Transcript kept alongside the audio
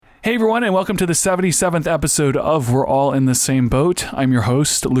Hey everyone, and welcome to the 77th episode of We're All in the Same Boat. I'm your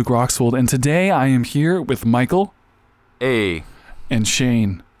host, Luke Roxwold, and today I am here with Michael. Hey. And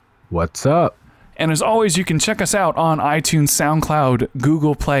Shane. What's up? And as always, you can check us out on iTunes, SoundCloud,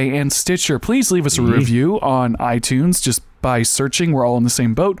 Google Play, and Stitcher. Please leave us a review on iTunes just by searching We're All in the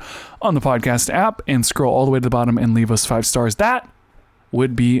Same Boat on the podcast app and scroll all the way to the bottom and leave us 5 stars. That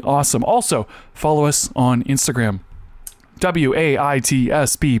would be awesome. Also, follow us on Instagram.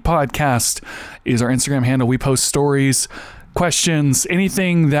 WAITSB podcast is our Instagram handle. We post stories, questions,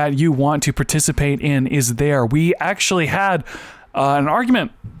 anything that you want to participate in is there. We actually had an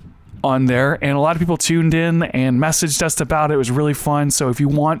argument on there, and a lot of people tuned in and messaged us about it. It was really fun. So if you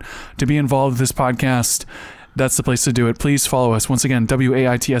want to be involved with this podcast, that's the place to do it. Please follow us. Once again,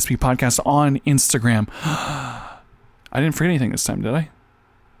 WAITSB podcast on Instagram. I didn't forget anything this time, did I?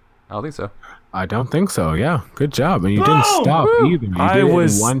 I don't think so. I don't think so. Yeah, good job. And you didn't stop either. You did it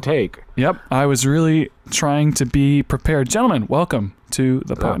in one take. Yep, I was really trying to be prepared. Gentlemen, welcome to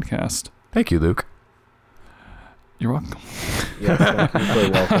the podcast. Thank you, Luke. You're welcome. Yes, thank you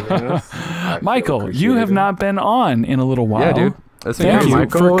for welcoming us. Michael, you have not been on in a little while. Yeah, dude. Thank you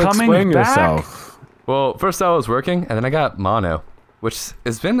Michael, for coming explain back. yourself. Well, first I was working, and then I got mono, which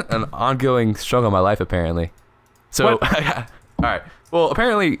has been an ongoing struggle in my life, apparently. So, all right. Well,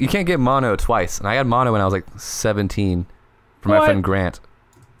 apparently you can't get mono twice, and I had mono when I was like 17 from my friend Grant.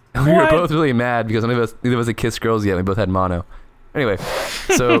 And we were both really mad because neither of us had kissed girls yet. We both had mono. Anyway,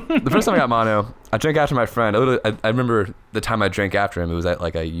 so the first time I got mono, I drank after my friend. I remember the time I drank after him. It was at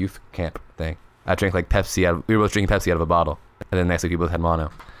like a youth camp thing. I drank like Pepsi. We were both drinking Pepsi out of a bottle, and then next week we both had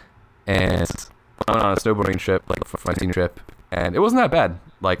mono. And I went on a snowboarding trip, like for my senior trip, and it wasn't that bad.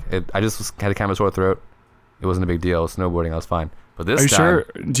 Like I just had a kind of sore throat. It wasn't a big deal. I was snowboarding. I was fine. But this Are you time, sure?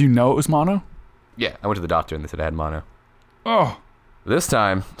 Do you know it was mono? Yeah, I went to the doctor and they said I had mono. Oh. This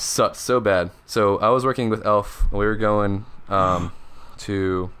time sucked so bad. So I was working with Elf. And we were going I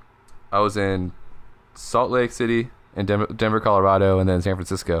was in Salt Lake City and Denver, Colorado, and then San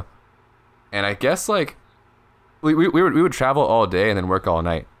Francisco. And I guess like we would travel all day and then work all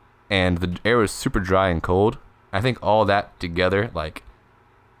night. And the air was super dry and cold. I think all that together, like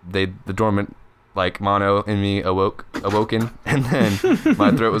the dormant like mono in me awoken, and then my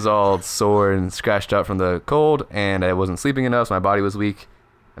throat was all sore and scratched up from the cold, and I wasn't sleeping enough, so my body was weak,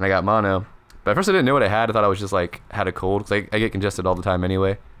 and I got mono. But at first I didn't know what I had. I thought I was just like had a cold, because I get congested all the time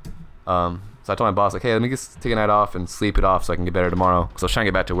anyway. So I told my boss, like, hey, let me just take a night off and sleep it off so I can get better tomorrow, because I was trying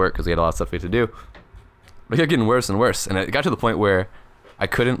to get back to work because we had a lot of stuff we had to do. But it kept getting worse and worse, and it got to the point where I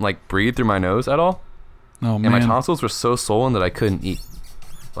couldn't like breathe through my nose at all. Oh man. And my tonsils were so swollen that I couldn't eat.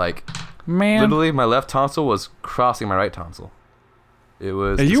 Like, man, literally, my left tonsil was crossing my right tonsil. It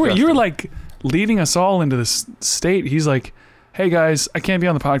was. You were like leading us all into this state. He's like, "Hey guys, I can't be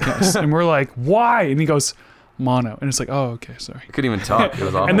on the podcast," and we're like, "Why?" And he goes, "Mono," and it's like, "Oh, okay, sorry." I couldn't even talk. It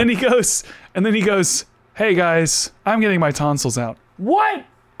was awful. and then he goes, "Hey guys, I'm getting my tonsils out." What?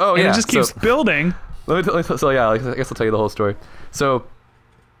 Oh yeah. And it just keeps building. So yeah, I guess I'll tell you the whole story. So,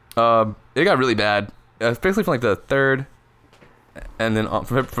 it got really bad. Basically from like the 3rd. And then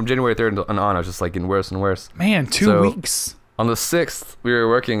from January 3rd and on, I was just like getting worse and worse. Man, 2 weeks. On the 6th, we were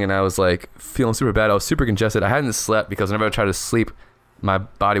working, and I was like feeling super bad. I was super congested. I hadn't slept because whenever I tried to sleep, my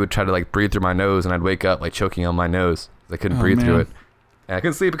body would try to like breathe through my nose, and I'd wake up like choking on my nose. I couldn't breathe through it. And I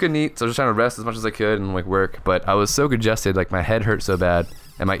couldn't sleep. I couldn't eat. So I was just trying to rest as much as I could and like work. But I was so congested, like my head hurt so bad,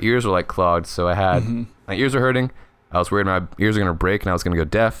 and my ears were like clogged. So I had my ears were hurting. I was worried my ears were gonna break, and I was gonna go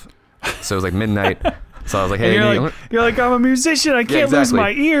deaf. So it was like midnight. So I was like, hey, you're like, I'm a musician. I can't lose my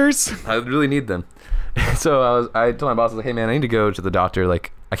ears. I really need them. So I told my boss, I was like, hey man, I need to go to the doctor.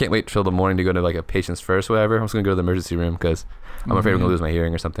 Like, I can't wait till the morning to go to like a patient's first, whatever. I'm just gonna go to the emergency room because I'm afraid I'm gonna lose my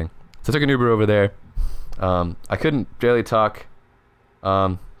hearing or something. So I took an Uber over there. I couldn't barely talk.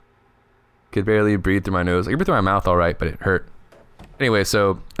 Could barely breathe through my nose. I could breathe through my mouth all right, but it hurt. Anyway,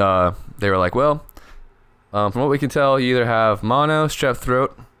 so they were like, well, from what we can tell, you either have mono, strep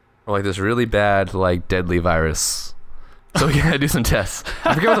throat, or like this really bad, like deadly virus. So we gotta do some tests.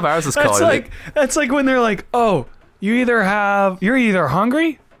 I forget what the virus is called. That's like when they're like, oh, you're either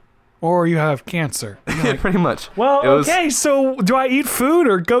hungry or you have cancer. Like, pretty much. Well, so do I eat food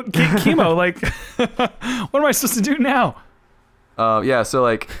or go get chemo? Like, what am I supposed to do now? Yeah, so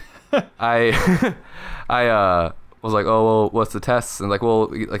like, I was like, oh, well, what's the tests? And like, well,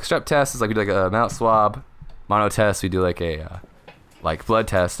 like strep test is like we do like a mouth swab. Mono test, we do like a like blood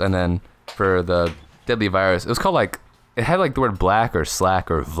test, and then for the deadly virus, it was called like, it had like the word black or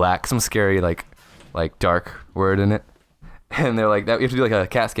slack or vlack, some scary like dark word in it. And they're like, that we have to do like a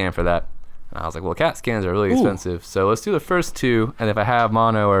CAT scan for that. And I was like, well, CAT scans are really expensive, so let's do the first 2, and if I have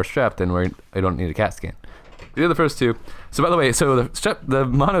mono or strep, then I don't need a CAT scan. We did the first 2. So by the way, the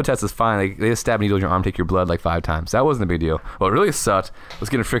mono test is fine. Like, they just stab a needle in your arm, take your blood like 5 times. That wasn't a big deal. What really sucked was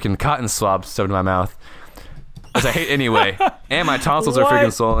getting a freaking cotton swab shoved in my mouth, which I hate anyway, and my tonsils are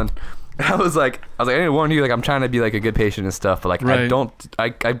freaking swollen. I was like, I need to warn you, like, I'm trying to be like a good patient and stuff, but like,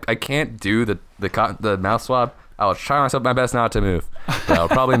 I can't do the mouth swab. I'll try my best not to move, but I'll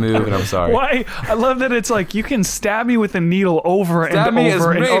probably move, and I'm sorry. Why? I love that it's like you can stab me with a needle over and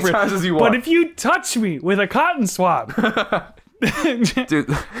over and over. As many times as you want. But if you touch me with a cotton swab, dude,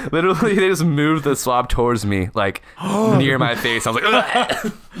 literally they just moved the swab towards me, like near my face. I was like,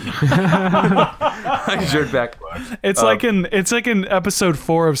 I jerked back. It's like in episode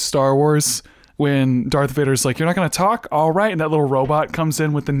 4 of Star Wars when Darth Vader's like, "You're not gonna talk, all right?" And that little robot comes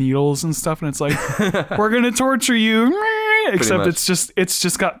in with the needles and stuff, and it's like, "We're gonna torture you," except it's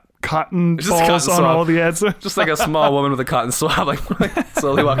just got cotton balls on all the ends. Just like a small woman with a cotton swab, like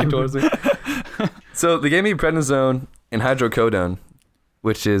slowly walking towards me. So they gave me prednisone and hydrocodone,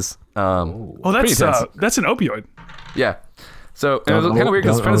 which is that's an opioid. Yeah. So it was kind of weird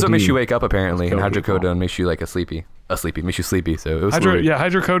because prednisone makes you wake up apparently, and hydrocodone makes you like sleepy. Makes you sleepy. So it was weird. Yeah,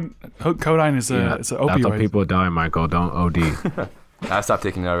 hydrocodone is it's an opioid. That's how people die, Michael. Don't OD. I stopped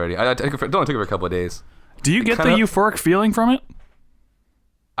taking it already. I took it for a couple of days. Do you get the euphoric feeling from it?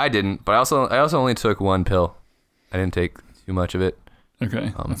 I didn't, but I also only took 1 pill. I didn't take too much of it.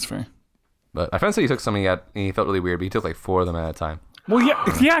 Okay, that's fair. But my friend said he took something and he felt really weird, but he took like 4 of them at a time. Well, yeah,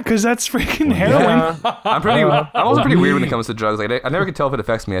 because that's freaking heroin. Yeah. I'm also pretty weird when it comes to drugs. Like I never can tell if it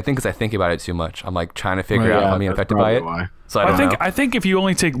affects me. I think because I think about it too much. I'm like trying to figure out if I'm being affected by it. Why. So I think if you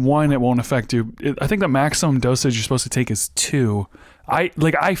only take 1, it won't affect you. I think the maximum dosage you're supposed to take is 2. I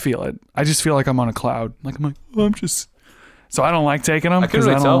feel it. I just feel like I'm on a cloud. Like I'm like, I'm just. So I don't like taking them because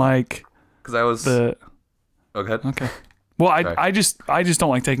I don't like. Because I was. Oh, go ahead. Okay. Well, I just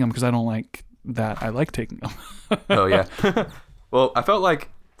don't like taking them because I don't like that. I like taking them. Oh yeah. Well, I felt like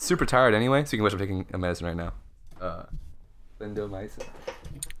super tired anyway, so you can wish I'm taking a medicine right now. Lindomycin.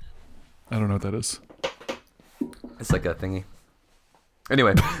 I don't know what that is. It's like a thingy.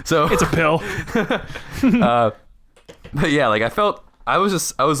 Anyway, so it's a pill. But yeah, like I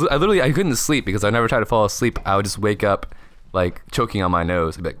literally couldn't sleep because I never tried to fall asleep. I would just wake up like choking on my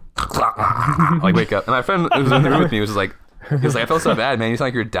nose. I'd be like, like wake up. And my friend who was in the room with me was just like, he was like, I felt so bad, man. You sound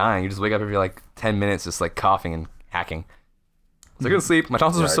like you're dying. You just wake up every like 10 minutes, just like coughing and hacking. So I couldn't sleep. My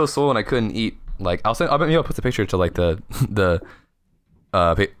tonsils were so swollen I couldn't eat. Like I'll put the picture to like the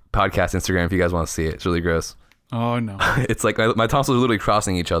podcast Instagram if you guys want to see it. It's really gross. Oh no. It's like my tonsils were literally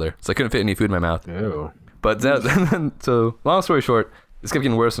crossing each other, so I couldn't fit any food in my mouth. Ew. But so long story short, this kept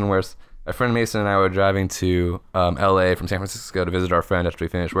getting worse and worse. My friend Mason and I were driving to LA from San Francisco to visit our friend after we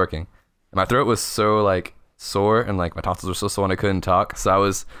finished working. And my throat was so like sore and like my tonsils were so swollen I couldn't talk. So I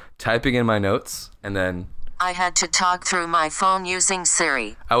was typing in my notes and then I had to talk through my phone using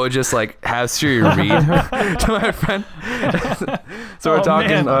Siri. I would just like have Siri read to my friend. So we're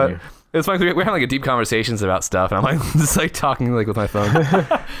talking. It's funny, we're having like a deep conversations about stuff, and I'm like just like talking like with my phone.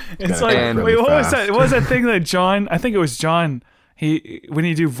 It's like, wait, what was that? What was that thing that John? I think it was John. When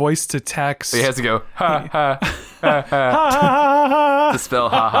you do voice to text, he has to go ha ha ha ha to spell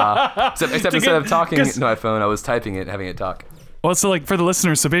ha ha. Except instead of talking into my phone, I was typing it, having it talk. Well, so like for the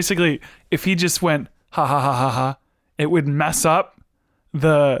listeners, so basically, if he just went ha ha ha ha ha, it would mess up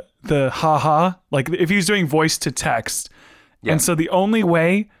the ha ha. Like if he was doing voice to text, and so the only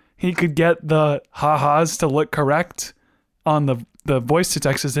way he could get the ha-has to look correct on the voice to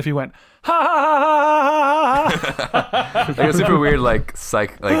text is if he went ha ha ha ha ha. Like a super weird like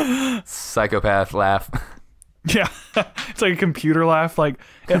psychopath laugh. Yeah, it's like a computer laugh. Like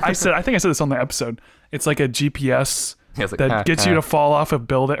I think I said this on the episode. It's like a GPS that gets you to fall off a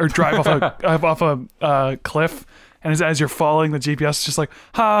building or drive off a cliff. And as you're falling, the GPS is just like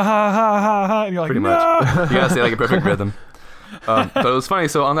ha ha ha ha ha, and you're like, pretty much. You gotta say like a perfect rhythm. But it was funny.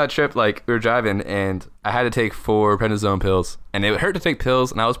 So on that trip, like we were driving, and I had to take 4 prednisone pills, and it hurt to take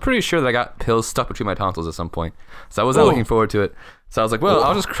pills, and I was pretty sure that I got pills stuck between my tonsils at some point. So I wasn't looking forward to it. So I was like, well,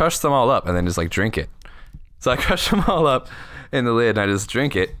 I'll just crush them all up and then just like drink it. So I crushed them all up in the lid, and I just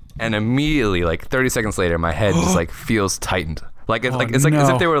drink it, and immediately, like 30 seconds later, my head just like feels tightened. Like it's as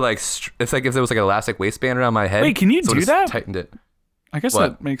if they were like it's like if there was like an elastic waistband around my head. Wait, can you do that? Tightened it. I guess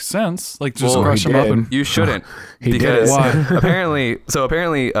that makes sense. Like just crush them up. And you shouldn't because apparently, so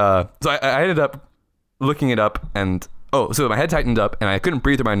I ended up looking it up and so my head tightened up and I couldn't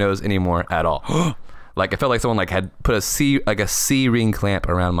breathe through my nose anymore at all. Like I felt like someone like had put a C ring clamp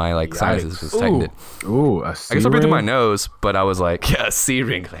around my like sinuses, just tightened it. Ooh, I guess I breathed through my nose, but I was like, yeah, a C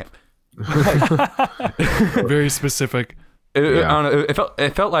ring clamp. Very specific. I don't know.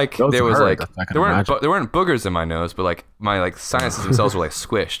 It felt like Those there was hurt, like I can there imagine. weren't boogers in my nose, but like my like sinuses themselves were like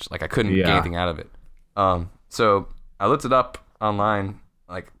squished. Like I couldn't get anything out of it. So I looked it up online,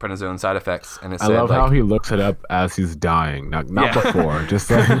 like prednisone side effects, and it I said love like, how he looks it up as he's dying, not before. Just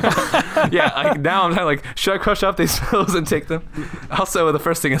like, yeah, like now I'm like, should I crush up these pills and take them? Also, the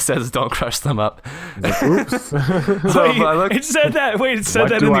first thing it says is don't crush them up. oops. So I looked, It said that. Wait, it said What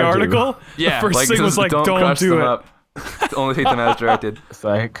that do in the I do? article. yeah, The first like, thing it was says, like, don't crush do them it. up. Only take them as directed. It's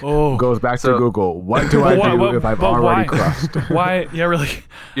like Oh. goes back So- to Google. What do I do if I've but already why? crushed? Why? Yeah, really.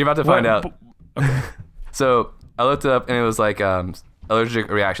 You're about to find What- out. So I looked it up, and it was like allergic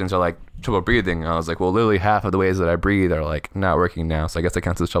reactions are like trouble breathing. And I was like, well, literally half of the ways that I breathe are like not working now, so I guess that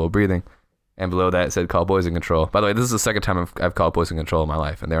counts as trouble breathing. And below that it said call poison control. By the way, this is the second time I've called poison control in my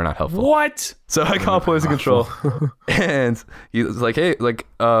life, and they were not helpful. What? So I called poison control, and he was like, "Hey, like,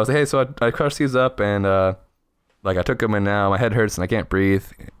 I was like, hey, so I crushed these up, and like I took them, and now my head hurts and I can't breathe."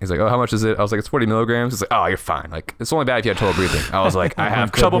 He's like, "Oh, how much is it?" I was like, "It's 40 milligrams." He's like, "Oh, you're fine. Like, it's only bad if you have trouble breathing." I was like, "I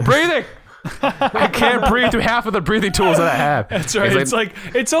have trouble breathing. I can't breathe through half of the breathing tools that I have." That's right. He's It's like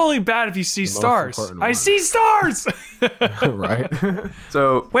it's only bad if you see stars. important I one. see stars. Right?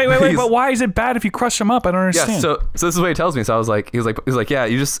 so Wait. he's- But why is it bad if you crush them up? I don't Yeah, understand. so this is what he tells me. So I was like, he was like, yeah,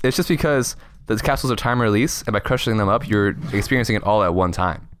 it's just because the capsules are time release, and by crushing them up, you're experiencing it all at one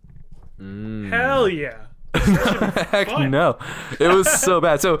time. Hell yeah. Heck no, it was so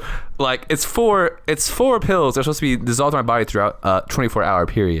bad. So like, it's four pills. They're supposed to be dissolved in my body throughout a 24-hour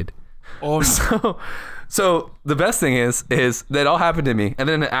period. Oh, no. So the best thing is that all happened to me, and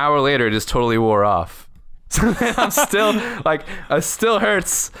then an hour later, it just totally wore off. So then I'm still like, it still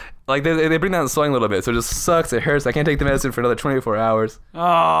hurts. Like they bring down the swelling a little bit, so it just sucks. It hurts. I can't take the medicine for another 24 hours.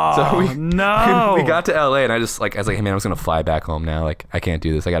 Oh, So no. we got to LA, and I was like, hey man, I'm just gonna fly back home now. Like I can't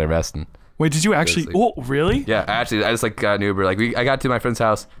do this. I gotta rest. And Wait, did you actually? like- Oh, really? yeah, I just like got an Uber. Like I got to my friend's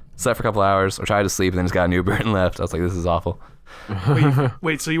house, slept for a couple hours, or tried to sleep, and then just got an Uber and left. I was like, this is awful.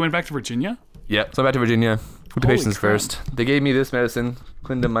 Wait, so you went back to Virginia? Yep. So I'm back to Virginia. Went to Holy patients crap. first. They gave me this medicine,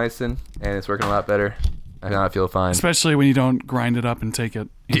 clindamycin, and it's working a lot better. I now feel fine. Especially when you don't grind it up and take it.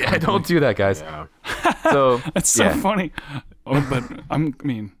 Yeah, don't do that, guys. Yeah. So That's so yeah. funny. Oh, but I'm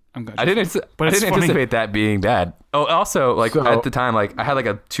glad. I didn't But it's funny. anticipate that being bad. Oh, also, like So- at the time, like I had like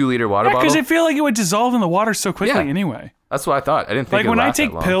a 2-liter water Yeah, because bottle. I feel like it would dissolve in the water so quickly Yeah. anyway. That's what I thought. I didn't think Like it would when I last that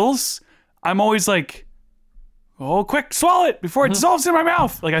take long. pills, I'm always like, oh, quick, swallow it before it dissolves in my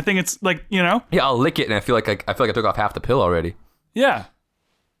mouth. Like I think it's like, you know? Yeah, I'll lick it, and I feel like I took off half the pill already. Yeah.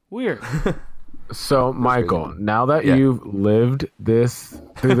 Weird. So, Michael, now that Yeah. you've lived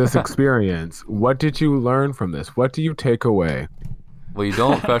through this experience, what did you learn from this? What do you take away? Well, you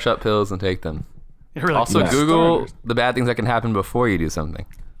don't crush up pills and take them. You're like, Also, Yeah. Google starters. the bad things that can happen before you do something.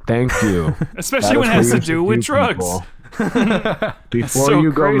 Thank you. Especially That when it is has to what you do should with do, drugs. people. Before so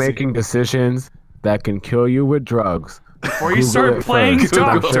you go crazy. making decisions that can kill you with drugs, Before you Google start it playing first.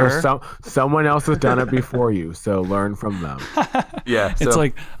 I'm doctor, sure someone else has done it before you, so learn from them. Yeah, it's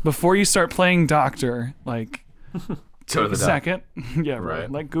like before you start playing doctor, like go take to a the second. Yeah, right.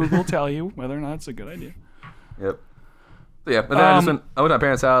 Right. Let Google tell you whether or not it's a good idea. Yep. So yeah, but then I went to my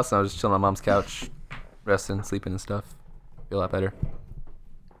parents' house, and I was just chilling on my mom's couch, resting, sleeping, and stuff. Feel a lot better.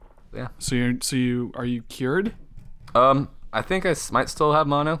 So are you cured? I think I might still have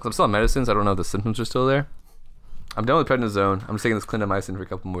mono, because I'm still on medicines. I don't know if the symptoms are still there. I'm done with prednisone. I'm just taking this clindamycin for a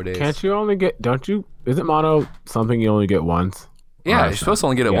couple more days. Can't you only get? Don't you? Isn't mono something you only get once? Yeah, Oh, you're supposed to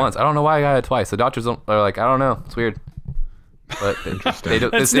only get it yeah. once. I don't know why I got it twice. The doctors are like, I don't know. It's weird. But they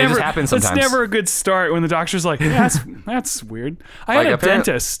don't, it just happens sometimes. That's never a good start when the doctor's like, yeah, that's weird. I had Like, a apparent-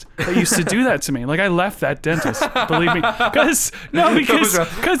 dentist that used to do that to me. Like I left that dentist, believe me, because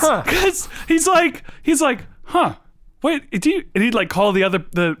he's like, huh? Wait, do you? And he'd like call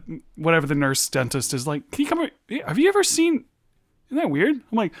the whatever the nurse dentist is like, can you come here? Have you ever seen? Isn't that weird? I'm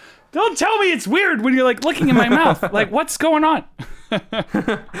like, don't tell me it's weird when you're like looking in my mouth. Like, what's going on?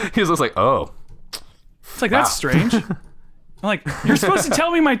 He was just like, oh. It's like, that's strange. I'm like, you're supposed to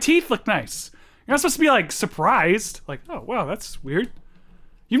tell me my teeth look nice. You're not supposed to be like surprised. Like, oh, wow, that's weird.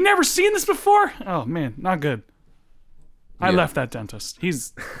 You've never seen this before? Oh, man, not good. I Yeah. left that dentist. I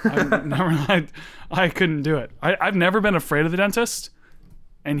couldn't do it. I've never been afraid of the dentist,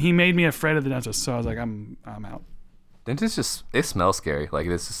 and he made me afraid of the dentist. So I was like, I'm out. Dentists they smell scary. Like, it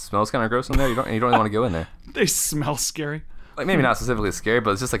just smells kind of gross in there. You don't even want to go in there. They smell scary. Like, maybe not specifically scary,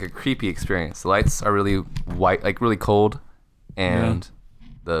 but it's just like a creepy experience. The lights are really white, like really cold, and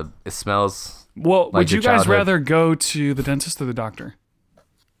it smells. Well, Like would you your guys childhood. rather go to the dentist or the doctor?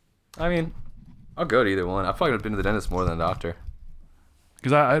 I mean, I'll go to either one. I've probably been to the dentist more than a doctor.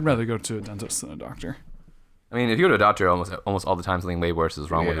 Because I'd rather go to a dentist than a doctor. I mean, if you go to a doctor, almost all the time something way worse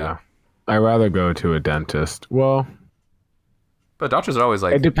is wrong with you. Yeah. I'd rather go to a dentist. Well, But doctors are always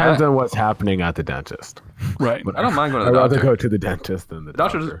like, it depends on what's happening at the dentist. Right. I don't mind going to I'd the rather doctor. go to the dentist than the The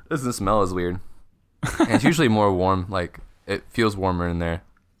doctor doctor. doesn't smell as weird. And it's usually more warm. Like, it feels warmer in there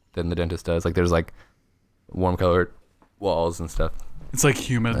than the dentist does. Like, there's like warm colored walls and stuff. It's like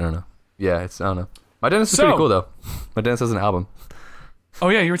humid. I don't know. Yeah, I don't know. My dentist is So- pretty cool though. My dentist has an album. Oh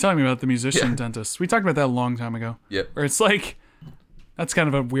yeah, you were telling me about the musician dentist. We talked about that a long time ago. Yep. Where it's like, that's kind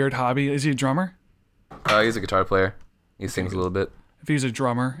of a weird hobby. Is he a drummer? He's a guitar player. He sings a little bit. If he's a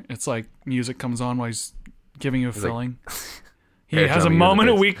drummer, it's like music comes on while he's giving you a filling. He Air has a drumming in the moment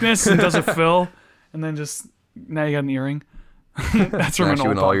of bass. weakness and does a fill, and then just now you got an earring. That's from an Smash you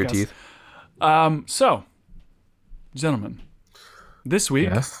old in all your podcast. teeth. So, gentlemen, this week,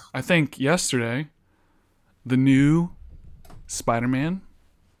 Yes. I think yesterday, the new Spider-Man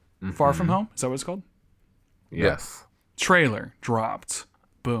Far From Home, is that what it's called? Yes. Trailer dropped.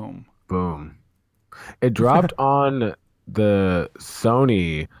 Boom. Boom. It dropped on the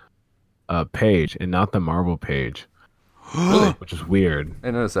Sony page and not the Marvel page. Really? Which is weird.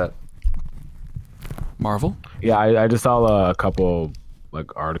 I noticed that. Marvel? Yeah, I just saw a couple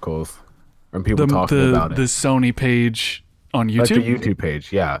like articles from people talking about the it. Sony page on YouTube? Like the YouTube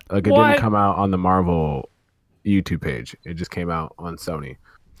page, yeah. Like it What? didn't come out on the Marvel YouTube page. It just came out on Sony.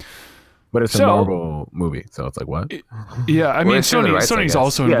 But it's So- a Marvel movie, so it's like what? Yeah, I mean, it's sharing the rights, I Sony's guess.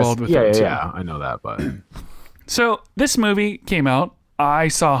 also involved with yeah, it, too. yeah, I know that, but So this movie came out. I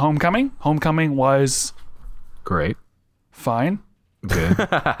saw Homecoming. Homecoming was great. fine. Good.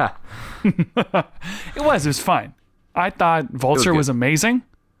 It was fine. I thought Vulture good. was amazing.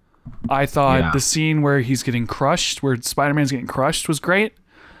 I thought Yeah. the scene where he's getting crushed, where Spider-Man's getting crushed, was great.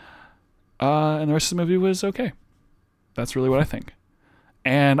 And the rest of the movie was okay. That's really what I think.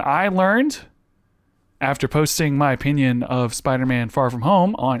 And I learned, after posting my opinion of Spider-Man Far From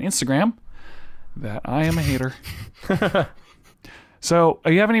Home on Instagram, that I am a hater. So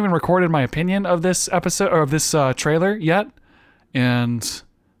you haven't even recorded my opinion of this episode or of this trailer yet. And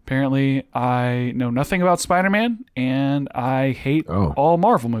apparently I know nothing about Spider-Man and I hate Oh. all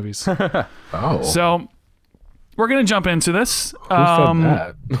Marvel movies. Oh, So we're going to jump into this. who said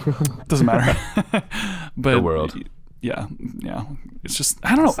that? Doesn't matter. But The world. Yeah. It's just,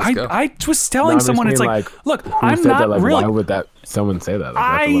 I don't know. Let's go. I was No, telling I'm just someone, it's mean, like, look, who I'm said not that? Like, really. why would that someone say that? Like,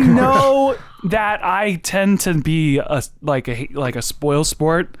 that's I a little harsh. know that I tend to be like a spoil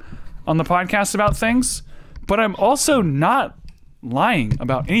sport on the podcast about things, but I'm also not lying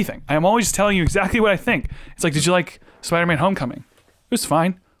about anything. I am always telling you exactly what I think. It's like, did you like Spider-Man: Homecoming? It was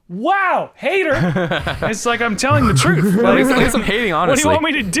fine. Wow, hater! It's like I'm telling the truth. At least I'm hating, What do honestly. you want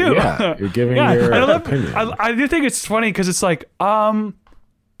me to do? Yeah, you're giving Yeah, your I love. opinion. I do think it's funny because it's like,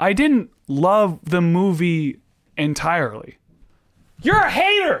 I didn't love the movie entirely. You're a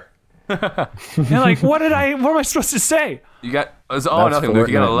hater. You're like, what am I supposed to say? You got it's all or That's nothing, Luke.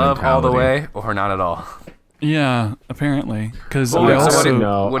 You gotta Fortnite love all the way mentality. or not at all. Yeah, apparently, because Well, I so what also do you-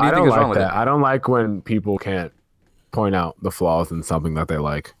 No, what do you I think don't is wrong like with that. it? I don't like when people can't point out the flaws in something that they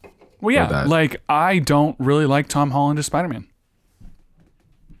like. well, yeah, that. like I don't really like Tom Holland as Spider-Man.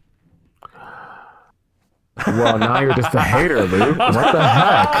 Well, now you're just a hater, Luke. What the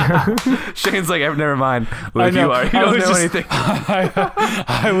heck? Shane's like, never mind. I Luke, know. you are. He I doesn't was know just- anything.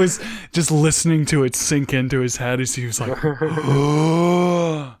 I was just listening to it sink into his head as he was like,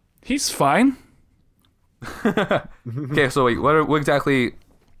 he's fine. Okay, so wait, what exactly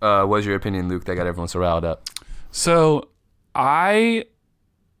was your opinion, Luke, that got everyone so riled up? So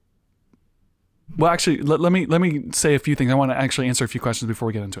well, actually, let me say a few things. I want to actually answer a few questions before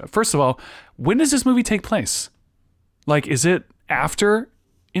we get into it. First of all, when does this movie take place? Like, is it after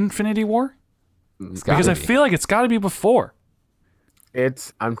Infinity War? It's Because gotta I be. feel like it's got to be before.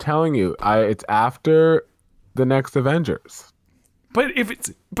 I'm telling you, it's after the next Avengers. But if it's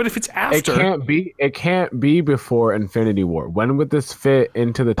It after, can't be before Infinity War. When would this fit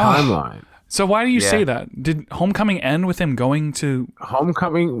into the timeline? so why do you say Yeah. that? Did Homecoming end with him going to?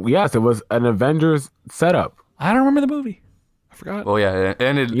 Homecoming, yes, it was an Avengers setup. I don't remember the movie. I forgot. Well, yeah, it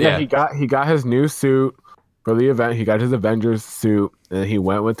ended. Yeah, Yeah, he got his new suit for the event. He got his Avengers suit, and he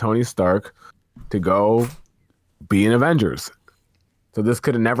went with Tony Stark to go be an Avengers. So this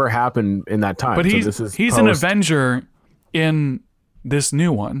could have never happened in that time. But So he's this is an post- Avenger in this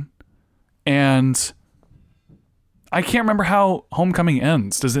new one, and I can't remember how Homecoming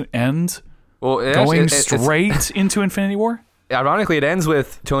ends. Does it end well, it going actually, it's- straight into Infinity War? ironically, it ends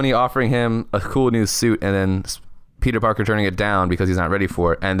with Tony offering him a cool new suit, and then Peter Parker turning it down because he's not ready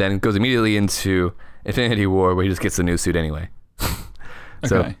for it, and then goes immediately into Infinity War, where he just gets the new suit anyway.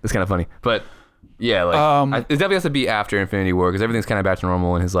 So Okay. it's kind of funny. But yeah, like it definitely has to be after Infinity War because everything's kind of back to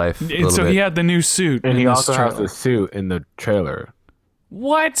normal in his life. a And little so bit. he had the new suit. And in he this also has trailer. the suit in the trailer.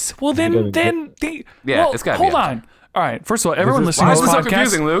 What? Well, doesn't then, Yeah, well, it's gotta be hold after. on. All right. First of all, everyone is- listening Why to is this this so podcast,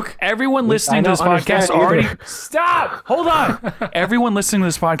 confusing, Luke? everyone listening to I this don't podcast understand already either. stop. Hold on. Everyone listening to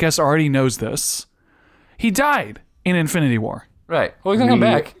this podcast already knows this. He died in Infinity War. Right. Well, he's gonna come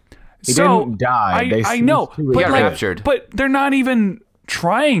back. He so didn't die. I know, he was but got like, raptured. but they're not even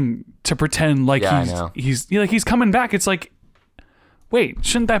trying to pretend like Yeah, I know. he's coming back. It's like, wait,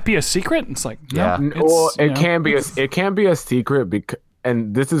 shouldn't that be a secret? It's like, no, Yeah. it's, Well, you it know, can be it can be a secret because,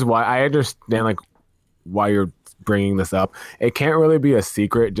 and this is why I understand like why you're bringing this up. It can't really be a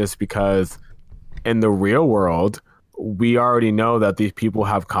secret just because in the real world we already know that these people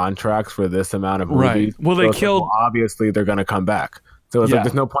have contracts for this amount of Right. movies. Well, they So it's like, killed- well, obviously they're going to come back. So it's Yeah. like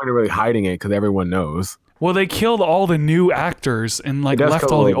there's no point in really hiding it because everyone knows. Well, they killed all the new actors and like It does left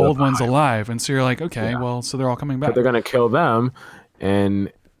kill a all the little bit old of ones hype. alive, and so you're like, okay, well, so they're all coming back. But they're going to kill them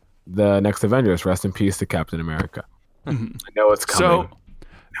in the next Avengers. Rest in peace to Captain America. I know it's coming. So,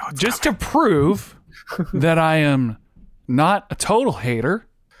 just to prove that I am not a total hater,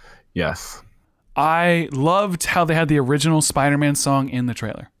 Yes. I loved how they had the original Spider-Man song in the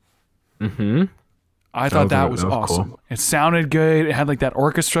trailer. Mm-hmm. I thought that was that was awesome. cool. It sounded good. It had like that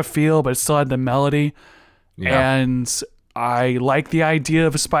orchestra feel, but it still had the melody. Yeah. And I like the idea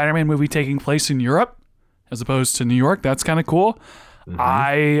of a Spider-Man movie taking place in Europe as opposed to New York. That's kind of cool.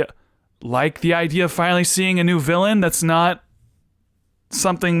 I like the idea of finally seeing a new villain that's not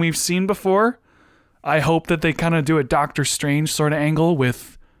something we've seen before. I hope that they kind of do a Doctor Strange sort of angle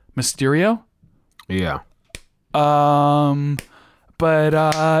with Mysterio. Yeah. But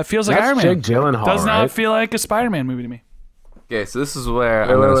it feels like That's Iron Man. Jake Gyllenhaal, Does not right? feel like a Spider-Man movie to me. Okay, so this is where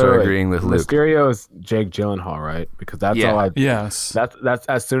I'm gonna start agreeing with Luke. Mysterio is Jake Gyllenhaal, right? Because that's Yeah. all I. Yes. That's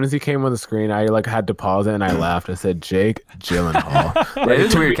as soon as he came on the screen, I like had to pause it and I laughed. I said Jake Gyllenhaal. Yeah, it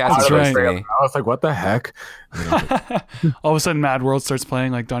is weird casting That's choice right. to me. I was like, what the heck? All of a sudden, Mad World starts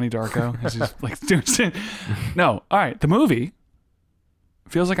playing like Donnie Darko. He's just like doing shit. No, all right. The movie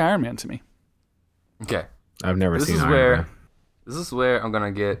feels like Iron Man to me. Okay, I've never this seen is Iron where Man. this is where I'm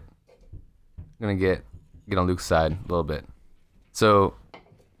gonna get on Luke's side a little bit. So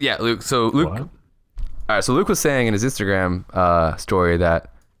yeah, Luke. So Luke. What? All right. So Luke was saying in his Instagram story that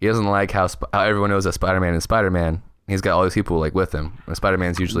he doesn't like how everyone knows that Spider-Man is Spider-Man. He's got all these people like with him. And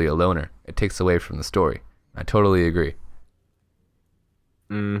Spider-Man's usually a loner. It takes away from the story. I totally agree.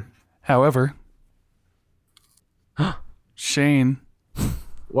 However, Shane.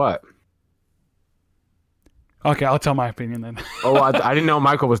 What? Okay, I'll tell my opinion then. Oh, I didn't know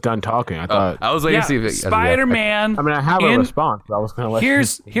Michael was done talking. I thought. I was waiting Yeah, to see if it, Spider-Man. I mean, I have a in- response, but I was gonna let.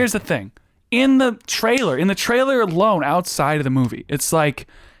 Here's the thing. In the trailer alone, outside of the movie, it's like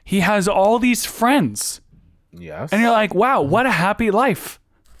he has all these friends, Yes. and you're like, wow, what a happy life.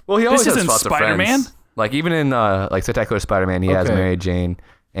 Well, he always This has isn't lots of Spider-Man. friends. Like even in like Spectacular Spider-Man, he has Okay. Mary Jane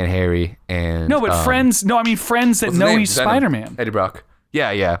and Harry and No, but friends. No, I mean friends that what's his know name? he's Venom. Spider-Man. Eddie Brock.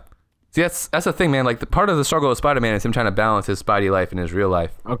 Yeah. See, that's the thing, man. Like the part of the struggle of Spider-Man is him trying to balance his Spidey life and his real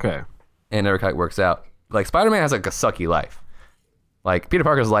life, Okay. and it never quite works out. Like Spider-Man has like a sucky life. Like Peter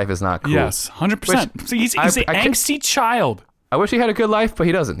Parker's life is not cool. Yes, 100%. So he's an I can't- angsty child. I wish he had a good life, but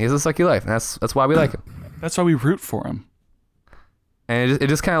he doesn't. He has a sucky life, and that's why we like him. That's why we root for him. And it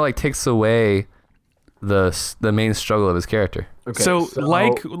just kind of like takes away the main struggle of his character. Okay. So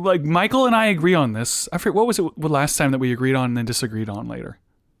like Michael and I agree on this. I forget what was it the last time that we agreed on and then disagreed on later.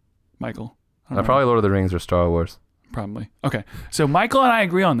 Michael, I don't know. Probably Lord of the Rings or Star Wars. Probably. Okay. So Michael and I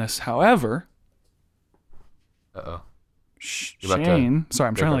agree on this. However, Uh-oh. Shane, about to sorry,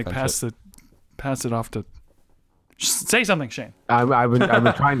 I'm break trying to our like pass it off to say something, Shane. I've been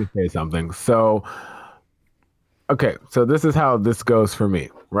trying to say something. So, okay, so this is how this goes for me,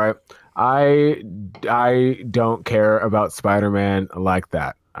 right? I don't care about Spider-Man like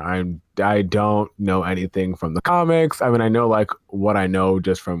that. I don't know anything from the comics. I mean, I know like what I know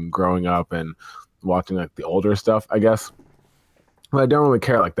just from growing up and watching like the older stuff, I guess. But I don't really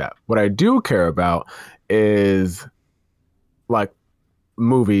care like that. What I do care about is like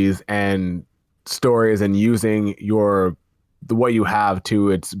movies and stories and using what you have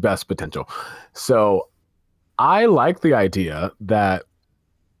to its best potential. So I like the idea that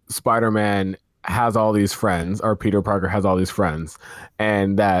Spider-Man has all these friends, or Peter Parker has all these friends,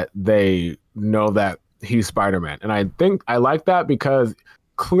 and that they know that he's Spider-Man. And I think I like that because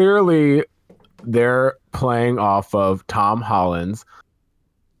clearly they're playing off of Tom Holland's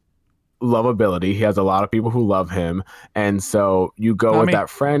lovability. He has a lot of people who love him. And so you go with Tommy. that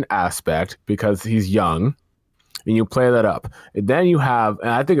friend aspect because he's young. and you play that up. And then you have, and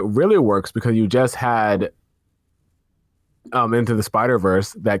I think it really works because you just had Into the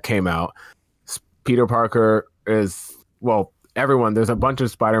Spider-Verse that came out. Peter Parker is, well, everyone, there's a bunch of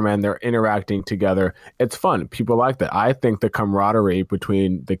Spider-Man, they're interacting together. It's fun. People like that. I think the camaraderie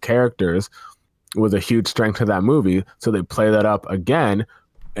between the characters was a huge strength to that movie. So they play that up again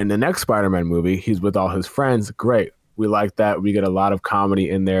in the next Spider-Man movie. He's with all his friends. Great. We like that. We get a lot of comedy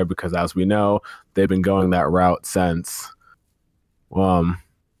in there because, as we know, they've been going that route since what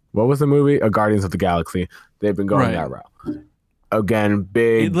was the movie? Guardians of the Galaxy. They've been going that route. Again,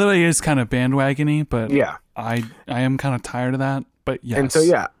 big. It literally is kind of bandwagony, but yeah, I am kind of tired of that. But yes.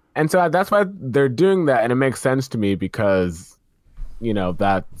 And so that's why they're doing that, and it makes sense to me because, you know,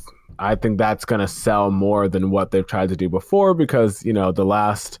 that I think that's gonna sell more than what they've tried to do before because, you know, the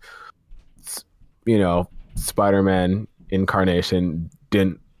last, you know, Spider-Man incarnation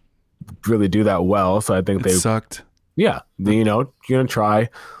didn't really do that well. So I think they sucked. Yeah, you know, you're gonna try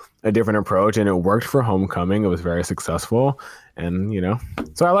a different approach, and it worked for Homecoming. It was very successful, and you know,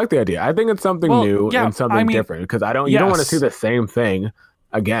 so I like the idea. I think it's something new and something different because you don't want to see the same thing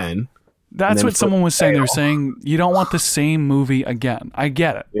again. That's what someone was saying. They're saying you don't want the same movie again. I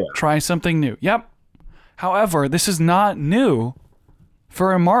get it. Yeah. Try something new. Yep. However, this is not new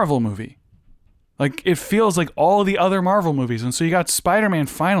for a Marvel movie. Like, it feels like all the other Marvel movies. And so you got Spider-Man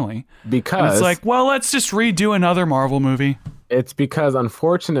finally. Because and it's like, well, let's just redo another Marvel movie. It's because,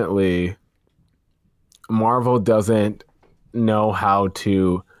 unfortunately, Marvel doesn't know how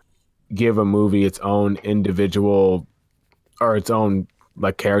to give a movie its own individual or its own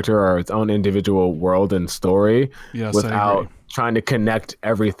like character or its own individual world and story without trying to connect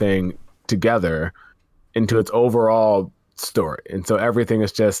everything together into its overall story. And so everything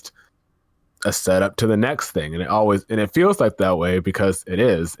is just a setup to the next thing. And it feels like that way because it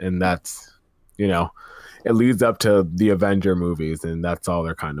is. And that's, you know, it leads up to the Avenger movies, and that's all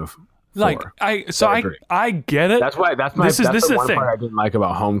they're kind of like for. I get it. That's the one part I didn't like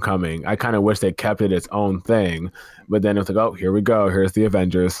about Homecoming. I kind of wish they kept it its own thing, but then it's like, oh, here we go. Here's the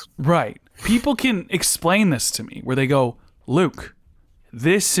Avengers. Right. People can explain this to me where they go, Luke,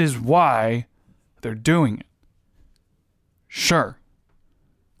 this is why they're doing it. Sure.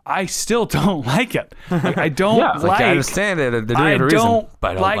 I still don't like it. Like, I don't I understand it. They're doing it for a reason,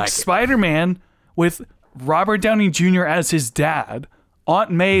 but I don't like Spider-Man with Robert Downey Jr. as his dad.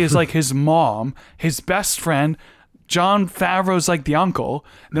 Aunt May is like his mom. His best friend, Jon Favreau's like the uncle.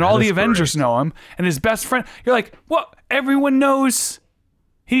 And then all the Avengers know him. And his best friend, you're like, what? Everyone knows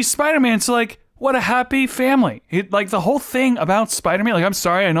he's Spider-Man. So like, what a happy family. Like the whole thing about Spider-Man. Like, I'm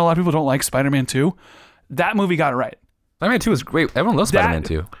sorry, I know a lot of people don't like Spider-Man 2. That movie got it right. Spider-Man 2 is great. Everyone loves Spider-Man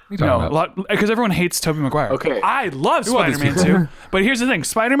 2. Because everyone hates Tobey Maguire. Okay. I love Spider-Man 2. But here's the thing.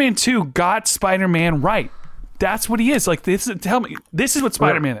 Spider-Man 2 got Spider-Man right. That's what he is. Like, tell me, this is what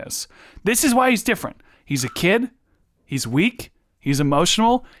Spider-Man is. This is why he's different. He's a kid. He's weak. He's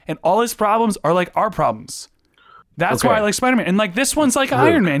emotional. And all his problems are like our problems. That's why I like Spider-Man. And like this one's like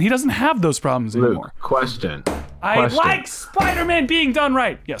Iron Man. He doesn't have those problems anymore. Question. I like Spider-Man being done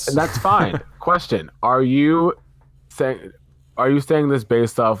right. Yes. And that's fine. Question. Are you saying this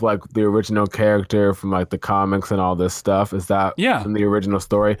based off like the original character from like the comics and all this stuff? Is that from the original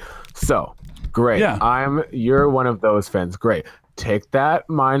story? So great. Yeah. You're one of those fans. Great. Take that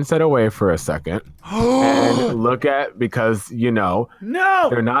mindset away for a second and look at, because you know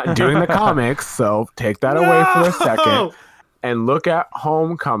they're not doing the comics, so take that away for a second and look at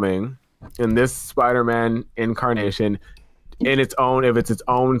Homecoming in this Spider-Man incarnation in its own, if it's its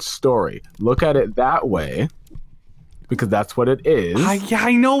own story. Look at it that way. Because that's what it is.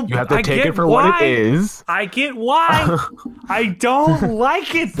 I know. You have to take it for what it is. I get why. I don't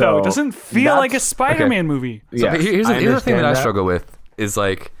like it, though. It doesn't feel like a Spider-Man movie. So here's the thing that I struggle with is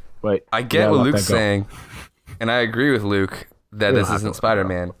like, I get what Luke's saying, and I agree with Luke that this isn't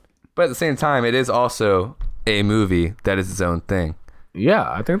Spider-Man. But at the same time, it is also a movie that is its own thing.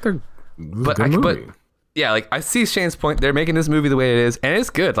 Yeah, I think they're a good movie. Yeah, like I see Shane's point. They're making this movie the way it is, and it's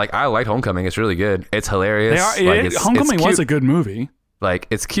good. Like I liked Homecoming; it's really good. It's hilarious. Homecoming was a good movie. Like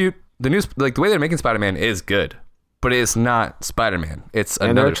it's cute. The way they're making Spider-Man is good, but it's not Spider-Man. It's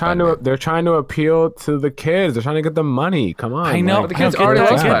another. They're trying to appeal to the kids. They're trying to get the money. Come on, I know. But the kids already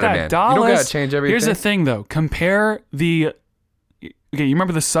like Spider-Man. You don't gotta change everything. Here's the thing, though. Compare the. Okay, you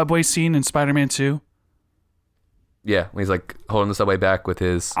remember the subway scene in Spider-Man 2? Yeah, when he's like holding the subway back with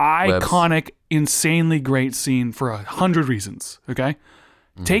his iconic, webs. Insanely great scene for 100 reasons. Okay,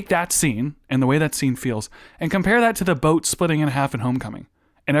 take that scene and the way that scene feels, and compare that to the boat splitting in half in Homecoming,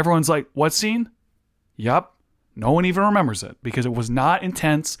 and everyone's like, "What scene?" Yup, no one even remembers it because it was not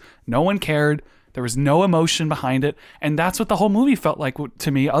intense. No one cared. There was no emotion behind it, and that's what the whole movie felt like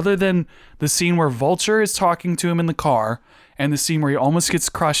to me, other than the scene where Vulture is talking to him in the car and the scene where he almost gets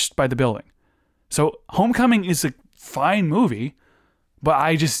crushed by the building. So Homecoming is a fine movie, but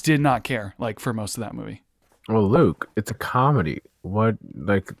I just did not care for most of that movie. Well, Luke, it's a comedy. What,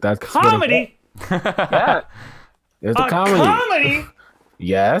 that's Comedy? Yeah. It's a comedy. Comedy?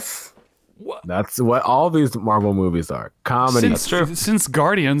 Yes. What? That's what all these Marvel movies are. Comedy. Since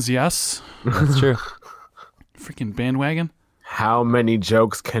Guardians, yes. That's true. Freaking bandwagon. How many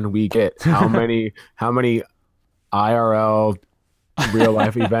jokes can we get? How many IRL real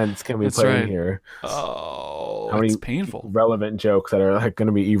life events can we That's play in right. here? Oh, How many it's painful. relevant jokes that are going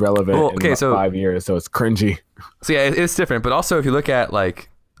to be irrelevant in about 5 years, so it's cringy. So yeah, it's different. But also, if you look at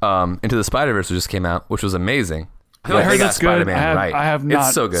Into the Spider-Verse, which just came out, which was amazing. I feel I like heard they got that's good. Spider-Man right. I have not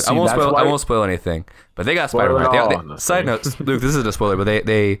It's so good. seen that. I won't spoil anything. But they got Spoil Spider-Man it right. all. Side note, Luke, this isn't a spoiler, but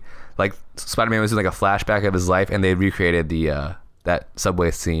they Spider-Man was in a flashback of his life, and they recreated the that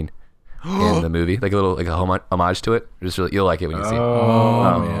subway scene in the movie, a homage to it. Just really, you'll like it when you see it.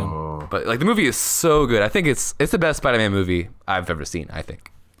 Oh, man. But the movie is so good. I think it's the best Spider-Man movie I've ever seen. I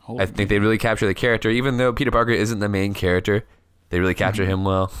think. I think they really capture the character, even though Peter Parker isn't the main character. They really capture him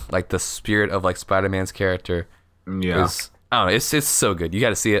well. The spirit of Spider-Man's character. Yeah. I don't know. It's so good. You got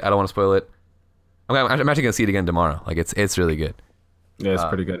to see it. I don't want to spoil it. I'm actually gonna see it again tomorrow. It's really good. Yeah, it's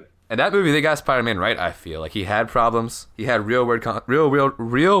pretty good. And that movie, they got Spider-Man right. I feel he had problems. He had real world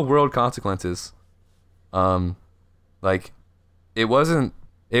consequences. It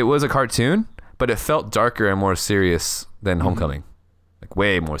was a cartoon, but it felt darker and more serious than Homecoming.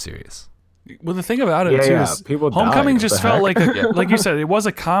 Way more serious. Well, the thing about it too is people Homecoming died. just felt like like you said, it was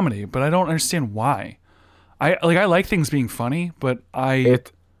a comedy, but I don't understand why. I like things being funny, but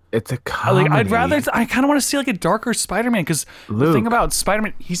it's a comedy. I kind of want to see a darker Spider-Man, because the thing about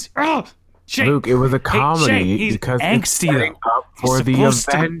Spider-Man, he's Shane, Luke, it was a comedy Shane, he's because angsty it's setting though. up for He's the supposed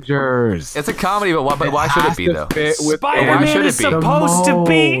to be- Avengers. It's a comedy, but why should it be though? Spider-Man should is it be? supposed to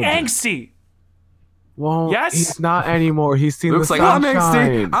be The mold. angsty. Well, Yes? he's not anymore. He's seen Luke's the like, I'm sunshine.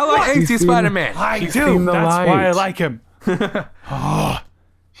 angsty. I like He's angsty seen- Spider-Man. I He's do. seen the That's why I light. like him.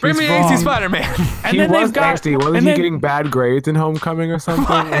 Bring me He's angsty wrong. Spider-Man. And He then was they've got, angsty. Wasn't and he then- getting bad grades in Homecoming or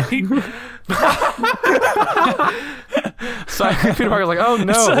something? So Peter Parker's like, oh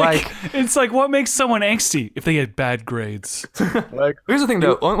no, it's like what makes someone angsty if they get bad grades? Here's the thing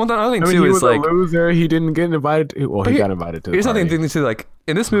though. One other thing I mean, too he is was a loser. He didn't get invited. He got invited to the here's party. another thing too.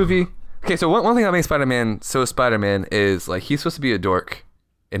 In this movie, okay, so one thing that makes Spider-Man so Spider-Man is he's supposed to be a dork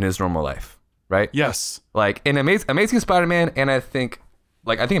in his normal life, right? Yes. In Amazing Spider-Man, and I think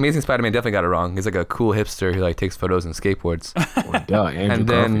Amazing Spider-Man definitely got it wrong. He's a cool hipster who takes photos and skateboards. Well, duh, Andrew And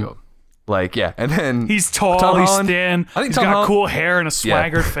then- Garfield. And then He's tall, Tom he's Holland- thin, I think he's Tom got Holland- cool hair and a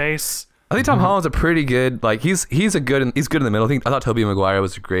swagger face. I think Tom Holland's a pretty good he's good in the middle. I thought Tobey Maguire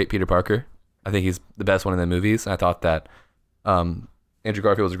was a great Peter Parker. I think he's the best one in the movies. And I thought that Andrew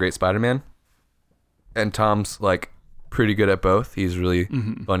Garfield was a great Spider-Man. And Tom's pretty good at both. He's really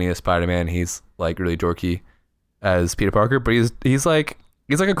funny as Spider-Man. He's really dorky as Peter Parker, but he's like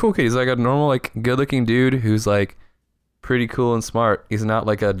a cool kid. He's a normal good-looking dude who's pretty cool and smart. He's not a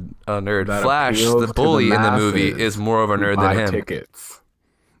nerd. That Flash, appeals the to bully the in the movie, masses is more of a nerd Buy than him. tickets.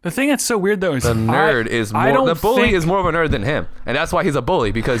 The thing that's so weird though is The nerd is more. The bully is more of a nerd than him, and that's why he's a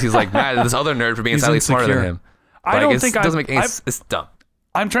bully, because he's mad at this other nerd for being He's slightly smarter than insecure. him. I don't think it doesn't make any. It's dumb.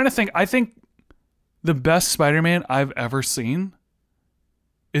 I'm trying to think. I think the best Spider-Man I've ever seen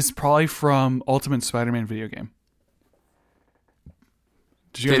is probably from Ultimate Spider-Man video game.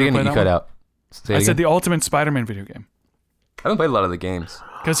 Did you Say guys it ever again. play You that cut one? out. Say it I again. said the Ultimate Spider-Man video game. I haven't played a lot of the games.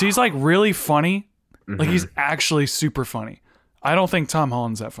 Because he's really funny. He's actually super funny. I don't think Tom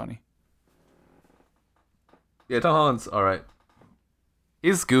Holland's that funny. Yeah, Tom Holland's all right.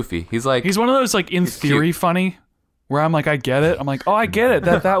 He's goofy. He's He's one of those in theory cute. funny, where I'm I get it. I'm oh, I get it.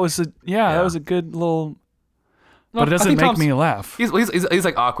 That was that was a good little. But it doesn't make me laugh. He's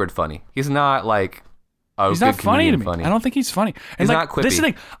awkward funny. He's not He's not funny to me. I don't think he's funny. And He's not this is the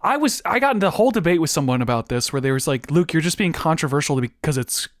quippy. thing. I got into a whole debate with someone about this, where they was Luke, you're just being controversial because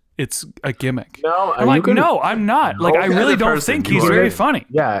it's a gimmick. No, I'm you can- no, I'm not. No, I as really a don't person, think you he's are. very funny.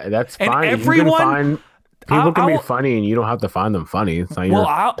 Yeah, that's And fine. everyone- People can I be will- funny, and you don't have to find them funny. It's not Well, your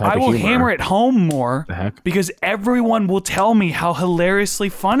I type of will humor. hammer it home more The heck? because everyone will tell me how hilariously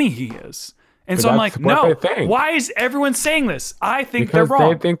funny he is. And so I'm that's what no, they think. why is everyone saying this? I think Because they're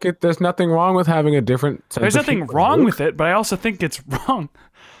wrong. they think there's nothing wrong with having a different sense There's of nothing humor, wrong Luke. with it, but I also think it's wrong.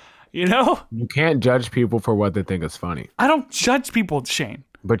 You know? You can't judge people for what they think is funny. I don't judge people, Shane.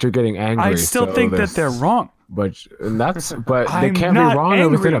 But you're getting angry. I still so think that there's- they're wrong. but they I'm can't be not wrong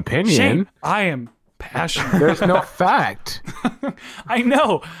angry. with an opinion. Shane, I am passionate. There's no fact. I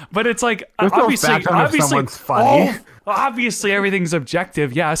know, but it's like There's no obviously, fact on if someone's funny. Obviously, everything's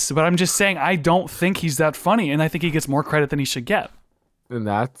objective, yes, but I'm just saying I don't think he's that funny, and I think he gets more credit than he should get. And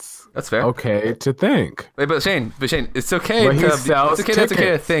that's fair. okay to think. Wait, but Shane, it's okay. But he To, sells it's okay. That's okay to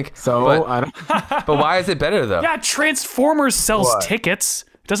tickets. think. So but, I don't. but why is it better though? Yeah, Transformers sells What? tickets.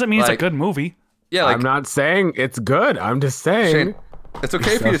 Doesn't mean it's a Like- good movie. Yeah, like I'm not saying it's good. I'm just saying. Shane, it's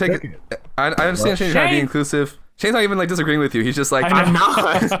okay for you to sells take. tickets. I understand Shane's trying to be Shane- inclusive. Shane's not even like disagreeing with you. He's just like, I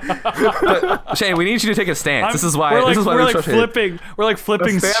know. but Shane, we need you to take a stance. This is why. we're like, this is why we're we're like flipping. We're like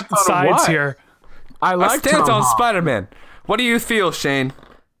flipping stance on sides what? here. I A like stance Tom on Holland. Spider-Man. What do you feel, Shane?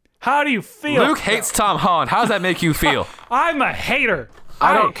 How do you feel? Luke hates Tom Holland. How does that make you feel? I'm a hater.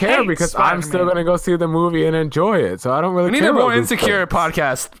 I don't care hate because I'm still Spider-Man. gonna go see the movie and enjoy it. So I don't really We need care a more what Luke insecure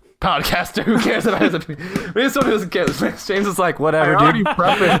thinks. podcaster who cares about his opinion. We need someone who doesn't care. James is like, I whatever, already dude.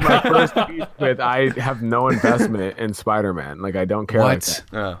 prefaced my first piece with I have no investment in Spider-Man. Like I don't care like What?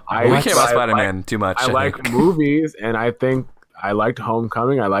 that. We I- care about I Spider-Man like- too much. I like think. movies, and I think I liked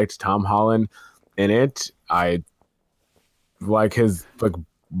Homecoming. I liked Tom Holland in it. I like his like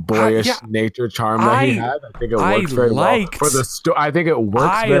boyish yeah. nature charm that he I- had. I think it I works very liked- well for the story. I think it works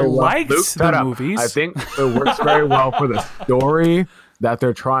I very well. liked Luke, the shut up. movies. I think it works very well for the story that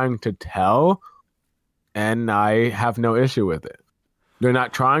they're trying to tell, and I have no issue with it. They're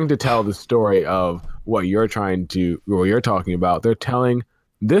not trying to tell the story of what you're talking about. They're telling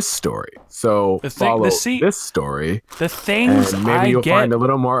this story. So follow this story, The things and maybe I you'll get. find a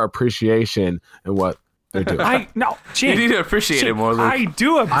little more appreciation in what they're doing. No, You Jake, need to appreciate it more, Luke. I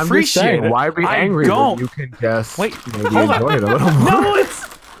do I'm just appreciate saying, it. why be I angry don't. when you can just Wait, maybe hold on. enjoy it a little more? No,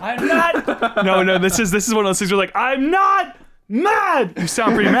 I'm not. No, this is one of those things where like I'm not mad. You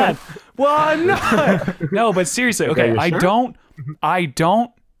sound pretty mad. Well, I'm not. No, but seriously, okay, you sure? I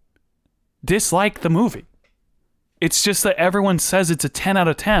don't dislike the movie. It's just that everyone says it's a 10 out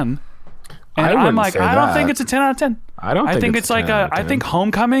of 10. And I'm wouldn't like, say I don't that. think it's a 10 out of 10. I don't. I think it's it's like 10 out of I 10. think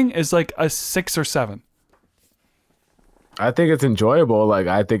Homecoming is like a 6 or 7. I think it's enjoyable. Like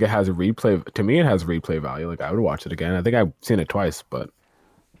I think it has a replay. To me, it has replay value. Like I would watch it again. I think I've seen it twice, but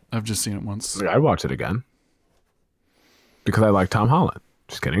I've just seen it once. like, I'd watch it again because I like Tom Holland.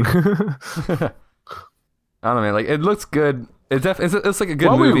 Just kidding. I don't know, man. Like, it looks good. It's like a good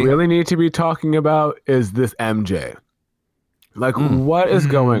what movie. we really need to be talking about is this MJ. Like, what is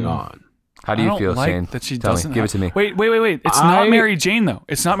going on? How do I you don't feel, like Shane? that she Tell doesn't. me. Give have- it to me. Wait. It's not Mary Jane though.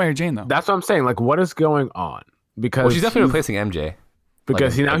 It's not Mary Jane though. That's what I'm saying. Like, what is going on? Because Well, she's definitely replacing MJ.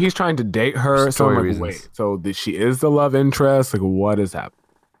 because like, now he's trying to date her. So story I'm like, reasons. wait, so she is the love interest? Like, what is happening?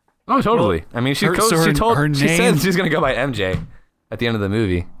 Oh, totally. I mean, she her- so she her- told her she name- said she's gonna go by MJ at the end of the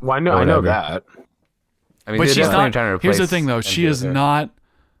movie. Well, I know whatever. that. I mean, But they're she's definitely not. trying to Here's the replace thing though. She MJ is with her. not.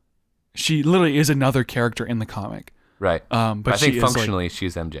 She literally is another character in the comic. Right. But I think she is, like- functionally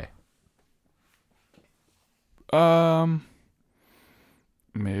she's MJ.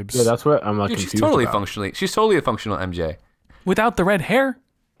 Mabes. Yeah, that's what I'm like Dude, confused she's totally about. functionally. She's totally a functional MJ. Without the red hair.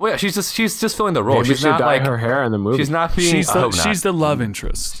 Well, yeah, she's just filling the role. Maybe she's she not dye like her hair in the movie. she's not being. She's I the hope not. she's the love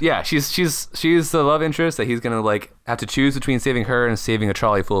interest. Yeah, she's the love interest that he's gonna like have to choose between saving her and saving a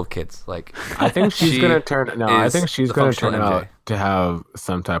trolley full of kids. Like, I think she's she gonna turn. No, I is think she's the gonna functional turn MJ. out to have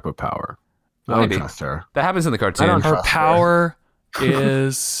some type of power. I don't Maybe. trust her. That happens in the cartoon. don't Her trust her. power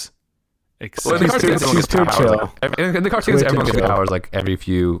is Well, in the excessive. cartoons, everyone she's gets too powers, chill. like, in the cartoons, Way too everyone gets chill. powers like every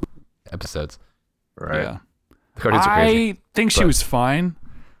few episodes. Right. Yeah. The cartoons are crazy. I think she But- was fine.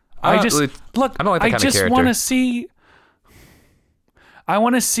 I I don't just really- look. I don't like that I kind of just character. want to see. I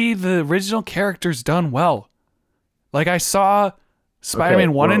want to see the original characters done well. Like I saw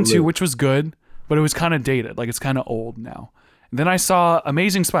Spider-Man 1 well, and 2, Luke. which was good, but it was kind of dated. Like it's kind of old now. And then I saw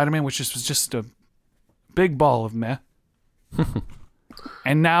Amazing Spider-Man, which was just a big ball of meh.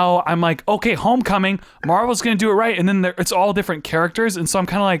 And now I'm like, okay, Homecoming, Marvel's gonna do it right, and then it's all different characters, and so I'm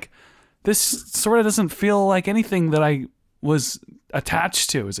kind of like, this sort of doesn't feel like anything that I was attached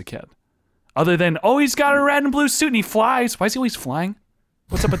to as a kid, other than he's got a red and blue suit and he flies. Why is he always flying?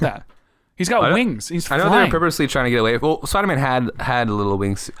 What's up with that? He's got know- wings. He's I flying. know they're purposely trying to get away. Well, Spider-Man had little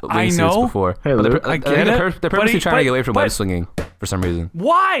wings suits know. before. Hey, but Luke. they're, I think get they're, it, they're but purposely he- trying to get away from but- web slinging for some reason.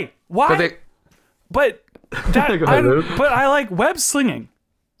 Why? But they, But that Go ahead, Luke. but I like web slinging.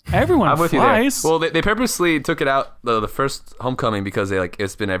 Everyone I'm with flies. you there. Well, they purposely took it out the first Homecoming because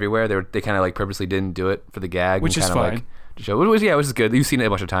it's been everywhere. They kind of like purposely didn't do it for the gag, Which and is kinda, fine. Like, to show, which is good. You've seen it a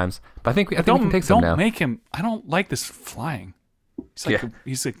bunch of times, but I think we don't can take some now. make him. I don't like this flying. He's like Yeah.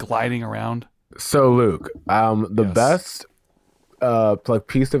 he's like gliding around. So Luke, the Yes. best like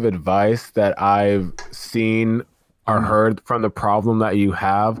piece of advice that I've seen or heard from the problem that you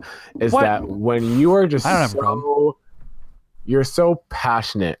have is What? that when you are just I don't have a problem. you're so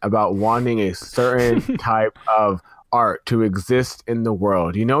passionate about wanting a certain type of art to exist in the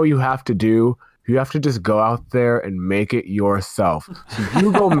world. You know what you have to do? You have to just go out there and make it yourself. So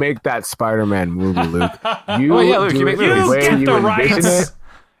you go make that Spider-Man movie, Luke. You, Luke, you make movies. You get the envision rights. it.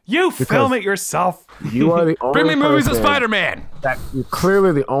 You film it yourself. You are the only Bring me movies of person Spider-Man. that you're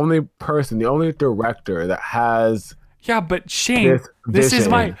clearly the only person, the only director that has Yeah, but Shane, This this is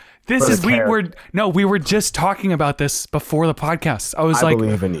my. vision This for is the we were just talking about this before the podcast. I was I like,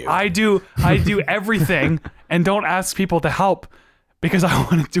 believe in you. I do everything and don't ask people to help because I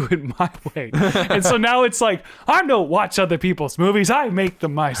want to do it my way. And so now it's like I don't watch other people's movies. I make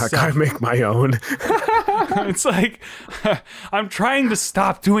them like myself. I make my own. It's like I'm trying to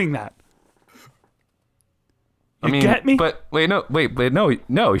stop doing that. You get me? But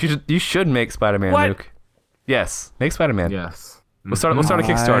no. You should make Spider-Man, What? Luke. Yes, make Spider-Man. Yes. We'll start a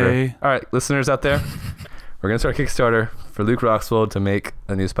Kickstarter. All right, listeners out there, we're gonna start a Kickstarter for Luke Roxwold to make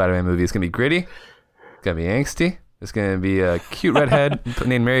a new Spider-Man movie. It's gonna be gritty. It's gonna be angsty. It's gonna be a cute redhead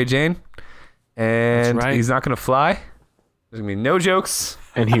named Mary Jane, and That's right. he's not gonna fly. There's gonna be no jokes.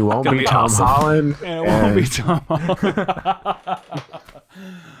 And he won't gonna be be Tom awesome. Holland. And it won't be Tom Holland.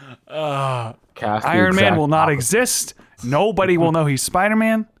 Cast the Iron Man exact will not opposite. exist. Nobody will know he's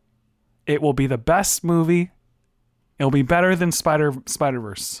Spider-Man. It will be the best movie. It'll be better than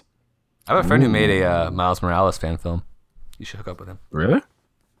Spider-Verse. I have a friend who made a Miles Morales fan film. You should hook up with him. Really?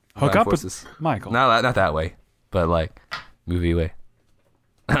 Hook Combined up forces. with Michael. Not that way, but like movie way.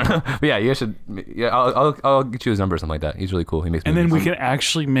 But yeah, you should. Yeah, I'll get you his number or something like that. He's really cool. He makes. And then we movies. can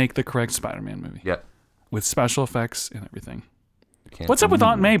actually make the correct Spider-Man movie Yeah. with special effects and everything. Can't- What's up with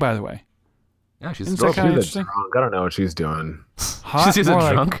Aunt May, by the way? Yeah, she's Isn't still that kinda She's a interesting? drunk. I don't know what she's doing. Hot, She's a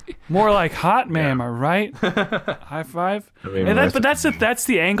drunk. More like hot, man. Am I right? High five. I mean, And most but that's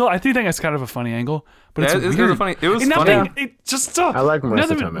the angle. I do think that's kind of a funny angle. But it's Yeah, it was weird. funny. It was And funny. nothing. It just. I like Marissa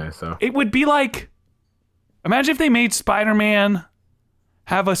nothing- Tomei, so It would be like, imagine if they made Spider-Man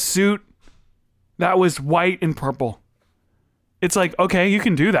have a suit that was white and purple. It's like, okay, you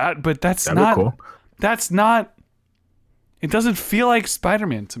can do that, but that's that'd not. be cool. That's not. It doesn't feel like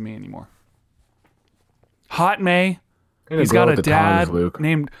Spider-Man to me anymore. Hot May. He's got a dad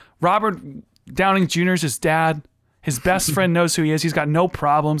named Robert Downing Jr. is his dad. His best friend knows who he is. He's got no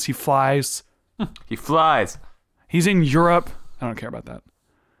problems. He flies. He flies. He's in Europe. I don't care about that.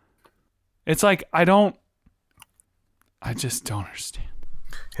 It's like I just don't understand.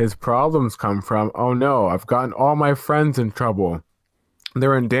 His problems come from, oh no, I've gotten all my friends in trouble.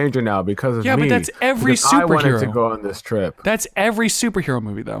 They're in danger now because of me. Yeah, but that's every because I wanted to superhero. go on this trip. That's every superhero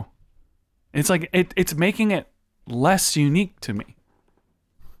movie, though. It's like it's making it less unique to me.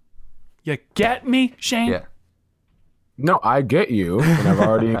 You get me, Shane? Yeah. No, I get you, and I've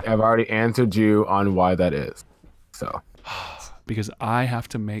already answered you on why that is. So Because I have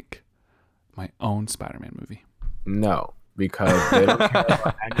to make my own Spider-Man movie. no, because they don't care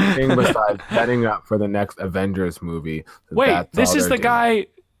about anything besides setting up for the next Avengers movie. Wait, That's this all is they're the doing. guy,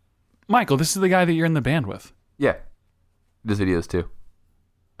 Michael. This is the guy that you're in the band with. Yeah. Does videos too.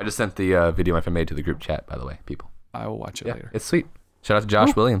 I just sent the video my friend made to the group chat. By the way, people. I will watch it Yeah, later. it's sweet. Shout out to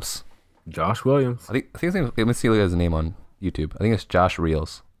Josh Williams. Josh Williams. I think his name. Let me see what his name on YouTube. I think it's Josh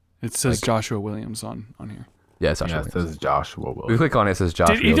Reels. It says Joshua Williams on here. Yeah, it's Josh Yeah, it Williams. says Joshua If you Williams. click on it, it says Josh.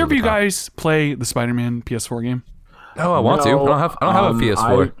 Did Reels either at of the you top. guys play the Spider-Man PS4 game? No, I want to. I don't have a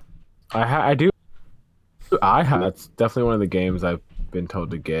PS4. I do. That's definitely one of the games I've been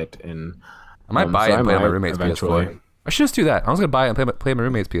told to get, and I might buy it and play on my roommate's eventually. PS4. I should just do that. I was gonna buy it and play on my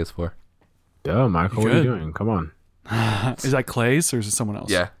roommate's PS4. Duh, Michael, what are you Good. doing? Come on. Is that Clay's or is it someone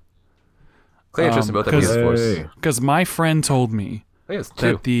else? Yeah. Clay and Tristan both have 'cause- PS4s. Hey. Because my friend told me Clay has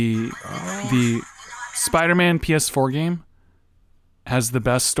two. that the Spider-Man PS4 game has the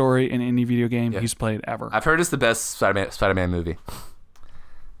best story in any video game he's played ever. I've heard it's the best Spider-Man movie.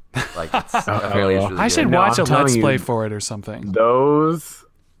 Like, it's apparently well. it's really I should good. No, watch I'm a Let's telling Play you. for it or something.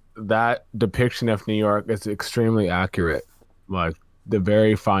 That depiction of New York is extremely accurate. Like the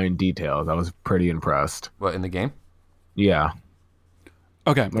very fine details. I was pretty impressed. What, in the game? Yeah.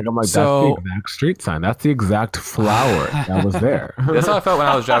 Okay, Like I'm like, so that's the exact street sign. That's the exact flower that was there. That's how I felt when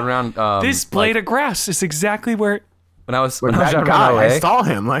I was driving around. this blade of grass is exactly where. when I was When driving that around guy, I LA. saw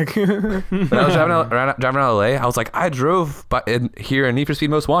him. Like, When I was driving around LA, I was like, I drove here in Need for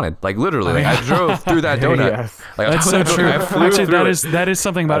Speed Most Wanted. Like literally, like, I drove through that donut. Yes. Like, That's so true. I flew Actually, through that it. is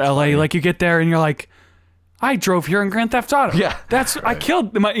something about LA. Like you get there and you're like, I drove here in Grand Theft Auto. Yeah. I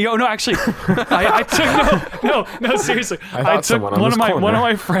killed my. No, actually, I took no. Seriously, I took someone on one this of my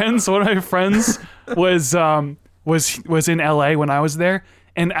corner. friends. One of my friends was in L.A. when I was there,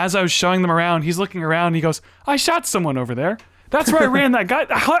 and as I was showing them around, he's looking around. And he goes, "I shot someone over there. That's where I ran that guy.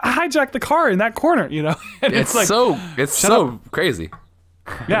 I hijacked the car in that corner. You know." And It's like, so crazy.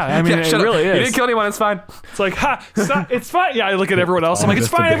 yeah. I mean, Yeah, it shut up. really You is. didn't kill anyone. It's fine. It's like, it's fine. Yeah, I look at everyone else. I'm like, it's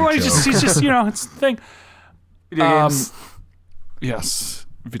just a fine. big Everyone, joke. he's just, it's the thing. Video games. Yes,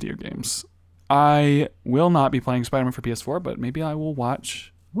 video games. I will not be playing Spider-Man for PS4, but maybe I will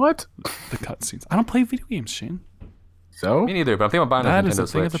watch What? the cutscenes. I don't play video games, Shane. So? Me neither, but I'm thinking about buying That a is a Nintendo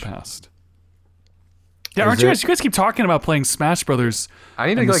thing of Switch. the past. Yeah, Is aren't you guys? it- You guys keep talking about playing Smash Brothers. I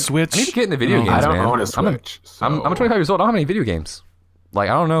need to and the like Switch. I need to get into video No, games, I don't man. own a I'm Switch. I'm so- 25 years old. I don't have any video games. Like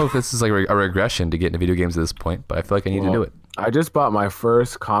I don't know if this is like a regression to get into video games at this point, but I feel like I need to do it. I just bought my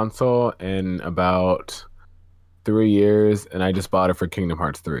first console in about 3 years, and I just bought it for Kingdom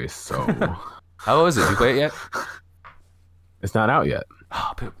Hearts 3. So How is it? Did you play it yet? it's not out yet.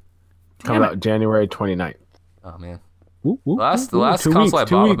 Oh, poop. Comes Damn it. out January 29th. Oh man. Woo, woo, The last woo, woo. console 2 weeks, I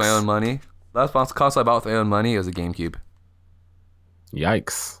 2 bought with my weeks. own money. Last console I bought with my own money was a GameCube.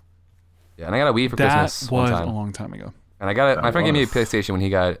 Yikes. Yeah, and I got a Wii for That Christmas one was a time. long time ago. And I got it. That My friend gave me a was. PlayStation when he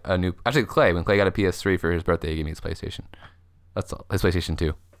got a new. Actually, Clay. When Clay got a PS3 for his birthday, he gave me his PlayStation. That's all. His PlayStation 2.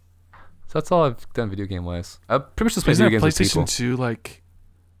 So that's all I've done video game wise. I pretty much just play Isn't video a games with people. PlayStation 2 like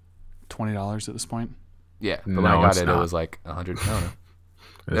 $20 at this point? Yeah, but No, when I got it's it, not. it was like 100. I don't know.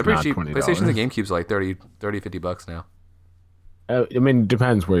 They're It's pretty not cheap. $20. PlayStations and GameCubes are like 30, $50 now. I mean,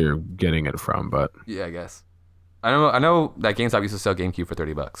 depends where you're getting it from, but Yeah, I guess. I know that GameStop used to sell GameCube for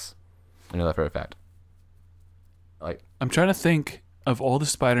 $30. I know that for a fact. Like, I'm trying to think of all the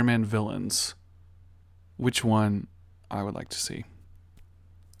Spider-Man villains, which one I would like to see.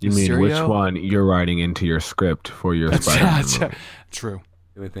 you mean which Mysterio? one you're writing into your script for your Spider-Man movie? True. what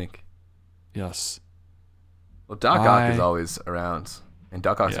do you think? Yes. Well, Doc Ock is I- always around, and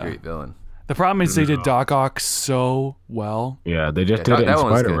Doc Ock's Yeah. a great villain. The problem is they did Doc Ock so well. Yeah, they just Yeah, did it that in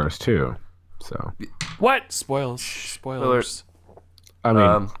one was good. Spider-Verse too. So, What? Spoilers. I mean,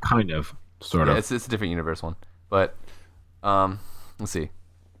 Um, kind of, sort Yeah, of. it's a different universe one, but let's see.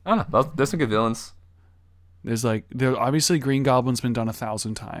 I don't know. There's some good villains. There obviously Green Goblin's been done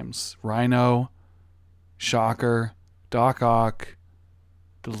 1,000 times. Rhino, Shocker, Doc Ock,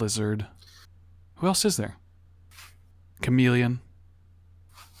 the Lizard. Who else is there? Chameleon.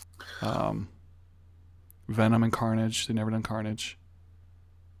 Venom and Carnage. They've never done Carnage.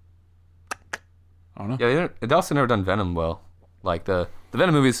 I don't know. Yeah, they also never done Venom well. Like the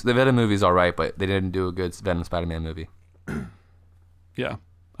Venom movies. The Venom movies all right, but they didn't do a good Venom Spider-Man movie. Yeah.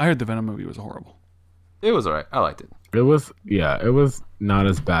 I heard the Venom movie was horrible. It was alright. I liked it. It was not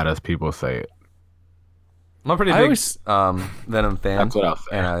as bad as people say it. I'm a pretty I big always- Venom fan, That's what I'll say.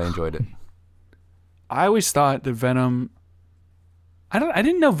 and I enjoyed it. I always thought that Venom. I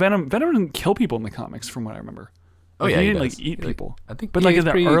didn't know Venom didn't kill people in the comics, from what I remember. Oh, Like, yeah, he he didn't does. like eat He, like, people. I think, But yeah, like he's in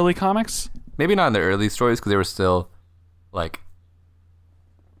the pretty- early comics, maybe not in the early stories because they were still like,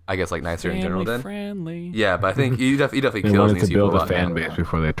 I guess like nicer in general then. friendly. Yeah, but I think he definitely They kills wanted these to people build a a lot fan now. base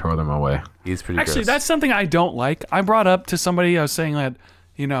before they tore them away. He's pretty Actually, gross. that's something I don't like. I brought up to somebody. I was saying that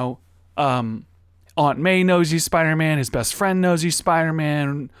Aunt May knows he's Spider-Man. His best friend knows he's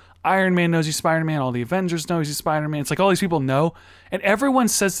Spider-Man. Iron Man knows he's Spider-Man. All the Avengers know he's Spider-Man. It's like all these people know, and everyone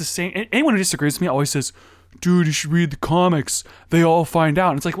says the same. Anyone who disagrees with me always says, "Dude, you should read the comics. They all find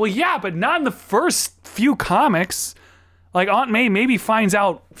out." And it's like, well, yeah, but not in the first few comics. Like Aunt May maybe finds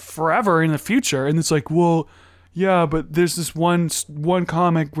out forever in the future, and it's like, well, yeah, but there's this one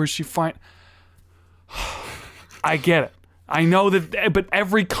comic where she I get it. I know that, but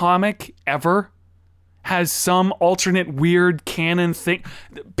every comic ever has some alternate weird canon thing.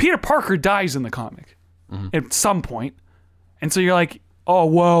 Peter Parker dies in the comic at some point, and so you're like, oh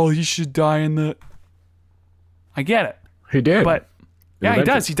well, he should die in the. I get it, He did, but yeah, he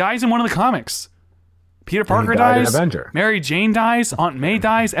Avengers. does. He dies in one of the comics. Peter Parker died in dies. Avenger. Mary Jane dies. Aunt May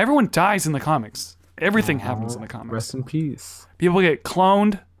dies. Everyone dies in the comics. Everything happens in the comics. Rest in peace. People get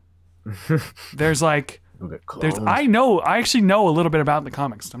cloned. There's like. I actually know a little bit about the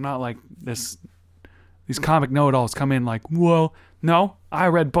comics. I'm not like these comic know-it-alls come in like, well, no, I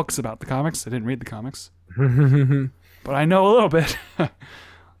read books about the comics. I didn't read the comics. But I know a little bit. I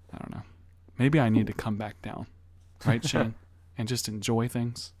don't know. Maybe I need to come back down. Right, Shane? And just enjoy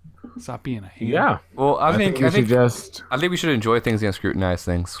things. Stop being a hater. Yeah. Well, I think we should just. I think we should enjoy things and scrutinize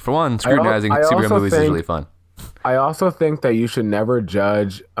things. For one, scrutinizing I superhero also movies is think- really fun. I also think that you should never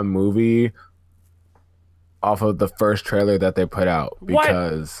judge a movie off of the first trailer that they put out What?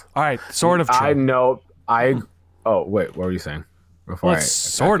 because All right, sort of true. I know Oh wait, what were you saying? Before Well, it's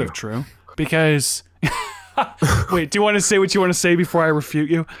sort of true because. Wait, do you want to say what you want to say before I refute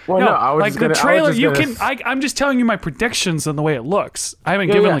you? Well, no, I was like just the gonna- I was trailer. just You gonna can. I'm just telling you my predictions on the way it looks. I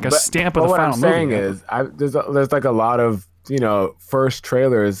haven't given like a stamp of the what final I'm saying movie. is, there's like a lot of first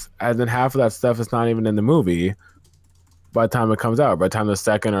trailers, and then half of that stuff is not even in the movie by the time it comes out. By the time the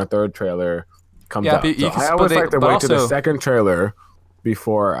second or third trailer comes out, but so I always like to wait to the second trailer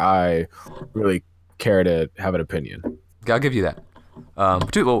before I really care to have an opinion. I'll give you that.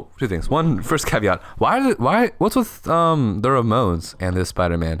 Two things. One, first caveat. What's with the Ramones and this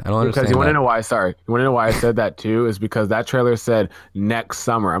Spider-Man? I don't understand. Because you want to know why? Sorry, you want to know why I said that too? Is because that trailer said next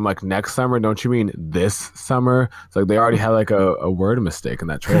summer. I'm like, next summer? Don't you mean this summer? It's like they already had like a word mistake in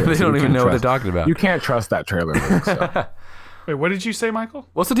that trailer. They so don't you even can't know what they're trust- talking about. You can't trust that trailer. Luke, so. Wait, what did you say, Michael?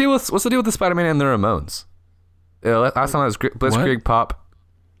 What's the deal with the Spider-Man and the Ramones? Last time it was Blitzkrieg Pop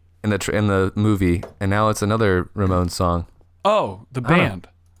in the movie, and now it's another Ramones song. Oh, the band.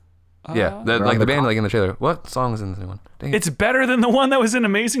 Yeah, the band like in the trailer. What song is in this new one? Dang it. It's better than the one that was in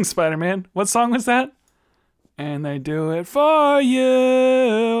Amazing Spider-Man. What song was that? And they do it for you.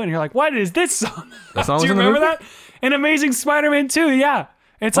 And you're like, what is this song? That song Do was you in the remember movie? that? In Amazing Spider-Man 2, yeah.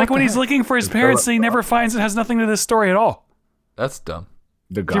 It's like when he's looking for his parents and he never finds it. Has nothing to this story at all. That's dumb.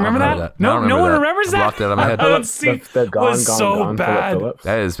 Do Do you remember that? No, I don't No remember one that. remembers I that? blocked it out of my head. That scene was so bad.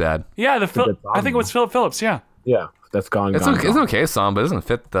 That is bad. Yeah, Philip I think it was Philip Phillips, yeah. Yeah, that's gone. It's an okay song, but it doesn't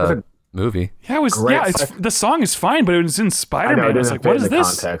fit the movie. Yeah, it was. Great Yeah, the song is fine, but it was in I Spider-Man. know, it I was doesn't like, fit what in is the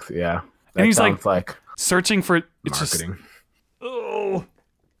this? context. Yeah, that And he's sounds like searching for it's marketing.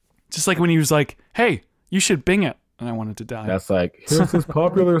 just like when he was like, "Hey, you should Bing it," and I wanted to die. That's like, here's this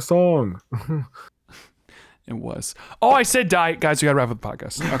popular song. It was. Oh, I said die, guys. We gotta wrap up the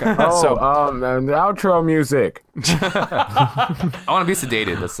podcast. Okay. And the outro music. I Want to Be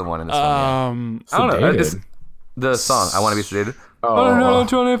Sedated. That's the one in this one. Yeah. I don't know. Sedated. The song I Want to Be Sedated. Oh. Another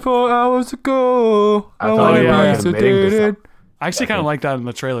 24 hours ago. I thought you were admitting to sedated. I actually kind of like that in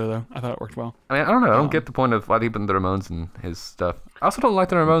the trailer, though. I thought it worked well. I mean, I don't know. I don't get the point of why they put the Ramones and his stuff. I also don't like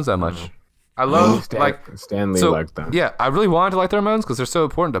the Ramones that much. I love Stanley so, liked them. Yeah, I really wanted to like the Ramones because they're so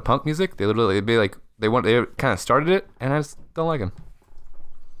important to punk music. They literally they kind of started it, and I just don't like them.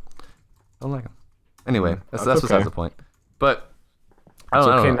 Don't like them. Anyway, that's okay. besides the point. But I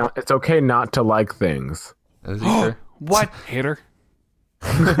don't know. It's okay not to like things. Is he sure? What hater?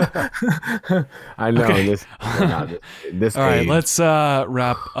 I know this. This All right, age, let's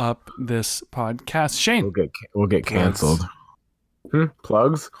wrap up this podcast. Shane. we'll get canceled.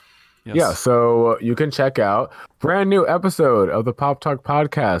 Plugs. Yes. Yeah, so you can check out brand new episode of the Pop Talk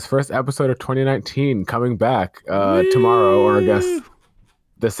podcast. First episode of 2019 coming back tomorrow, or I guess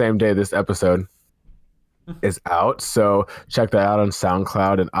the same day this episode is out. So check that out on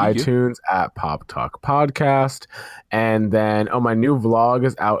SoundCloud and iTunes at Pop Talk Podcast. And then my new vlog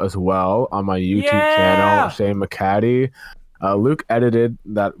is out as well on my YouTube channel, Shane McCaddy. Luke edited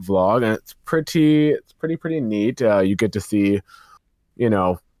that vlog, and it's pretty neat. You get to see,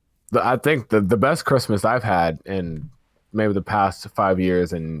 I think the best Christmas I've had in maybe the past 5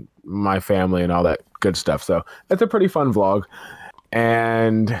 years, and my family and all that good stuff. So it's a pretty fun vlog.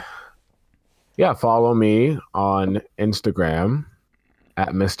 And yeah, follow me on Instagram at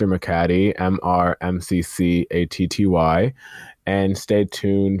Mr. McCaddy, MrMCCATTY, and stay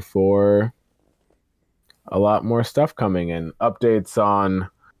tuned for a lot more stuff coming and updates on.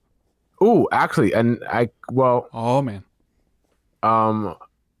 Oh man.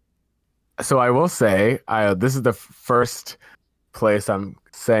 So I will say, this is the first place I'm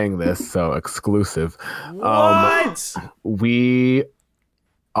saying this, so exclusive. What? We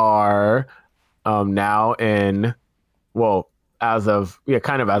are now in, as of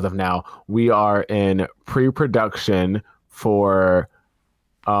now, we are in pre-production for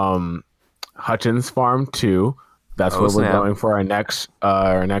Hutchins Farm 2. That's where we're going for our next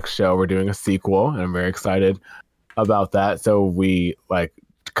show. We're doing a sequel, and I'm very excited about that. So we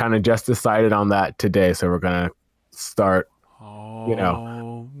kind of just decided on that today. So we're gonna start,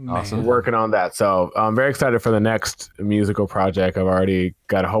 Awesome. working on that. So I'm very excited for the next musical project. I've already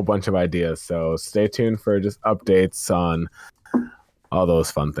got a whole bunch of ideas. So stay tuned for just updates on all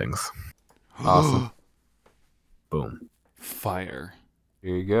those fun things. Awesome. Boom. Fire.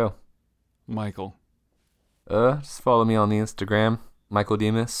 Here you go. Michael. Just follow me on the Instagram, Michael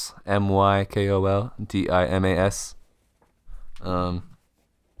Dimas, MykolDimas.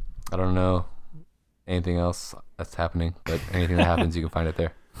 I don't know anything else that's happening, but anything that happens, you can find it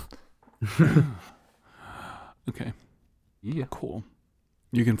there. Okay. Yeah. Cool.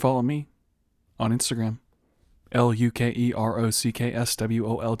 You can follow me on Instagram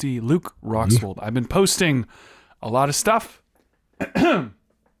LUKEROCKSWOLD. Luke Roxwold. I've been posting a lot of stuff. It's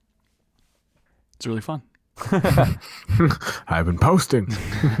really fun. I've been posting.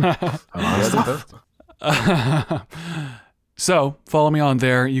 So follow me on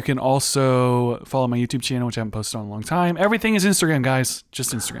there. You can also follow my YouTube channel, which I haven't posted on a long time. Everything is Instagram, guys.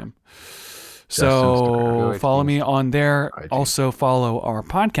 Just Instagram. So Instagram. follow me on there. IG. Also follow our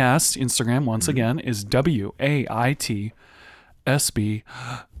podcast. Instagram, once again, is WAITSB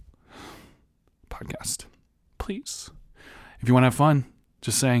podcast. Please. If you want to have fun,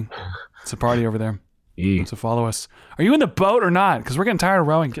 just saying. It's a party over there. So follow us. Are you in the boat or not? Because we're getting tired of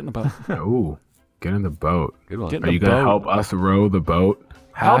rowing. Get in the boat. Ooh, get in the boat. Good one. Get in Are the you going to boat. help us row the boat?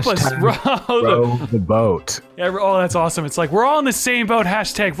 Help us Hashtag row row the boat. Oh, that's awesome. It's like we're all in the same boat.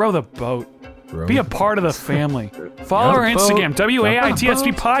 Hashtag row the boat. Row Be a the part of the family. Follow our boat. Instagram,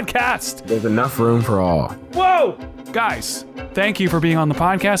 WAITSB boat. podcast. There's enough room for all. Whoa! Guys, thank you for being on the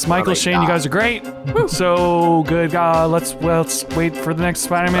podcast. Michael, my Shane, you God. guys are great. So good. Let's wait for the next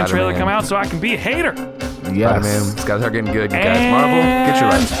Spider-Man trailer to come out so I can be a hater. Yes. Spider-Man, it's got to start getting good. You guys, Marvel, get your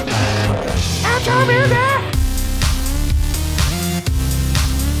life. Outro music!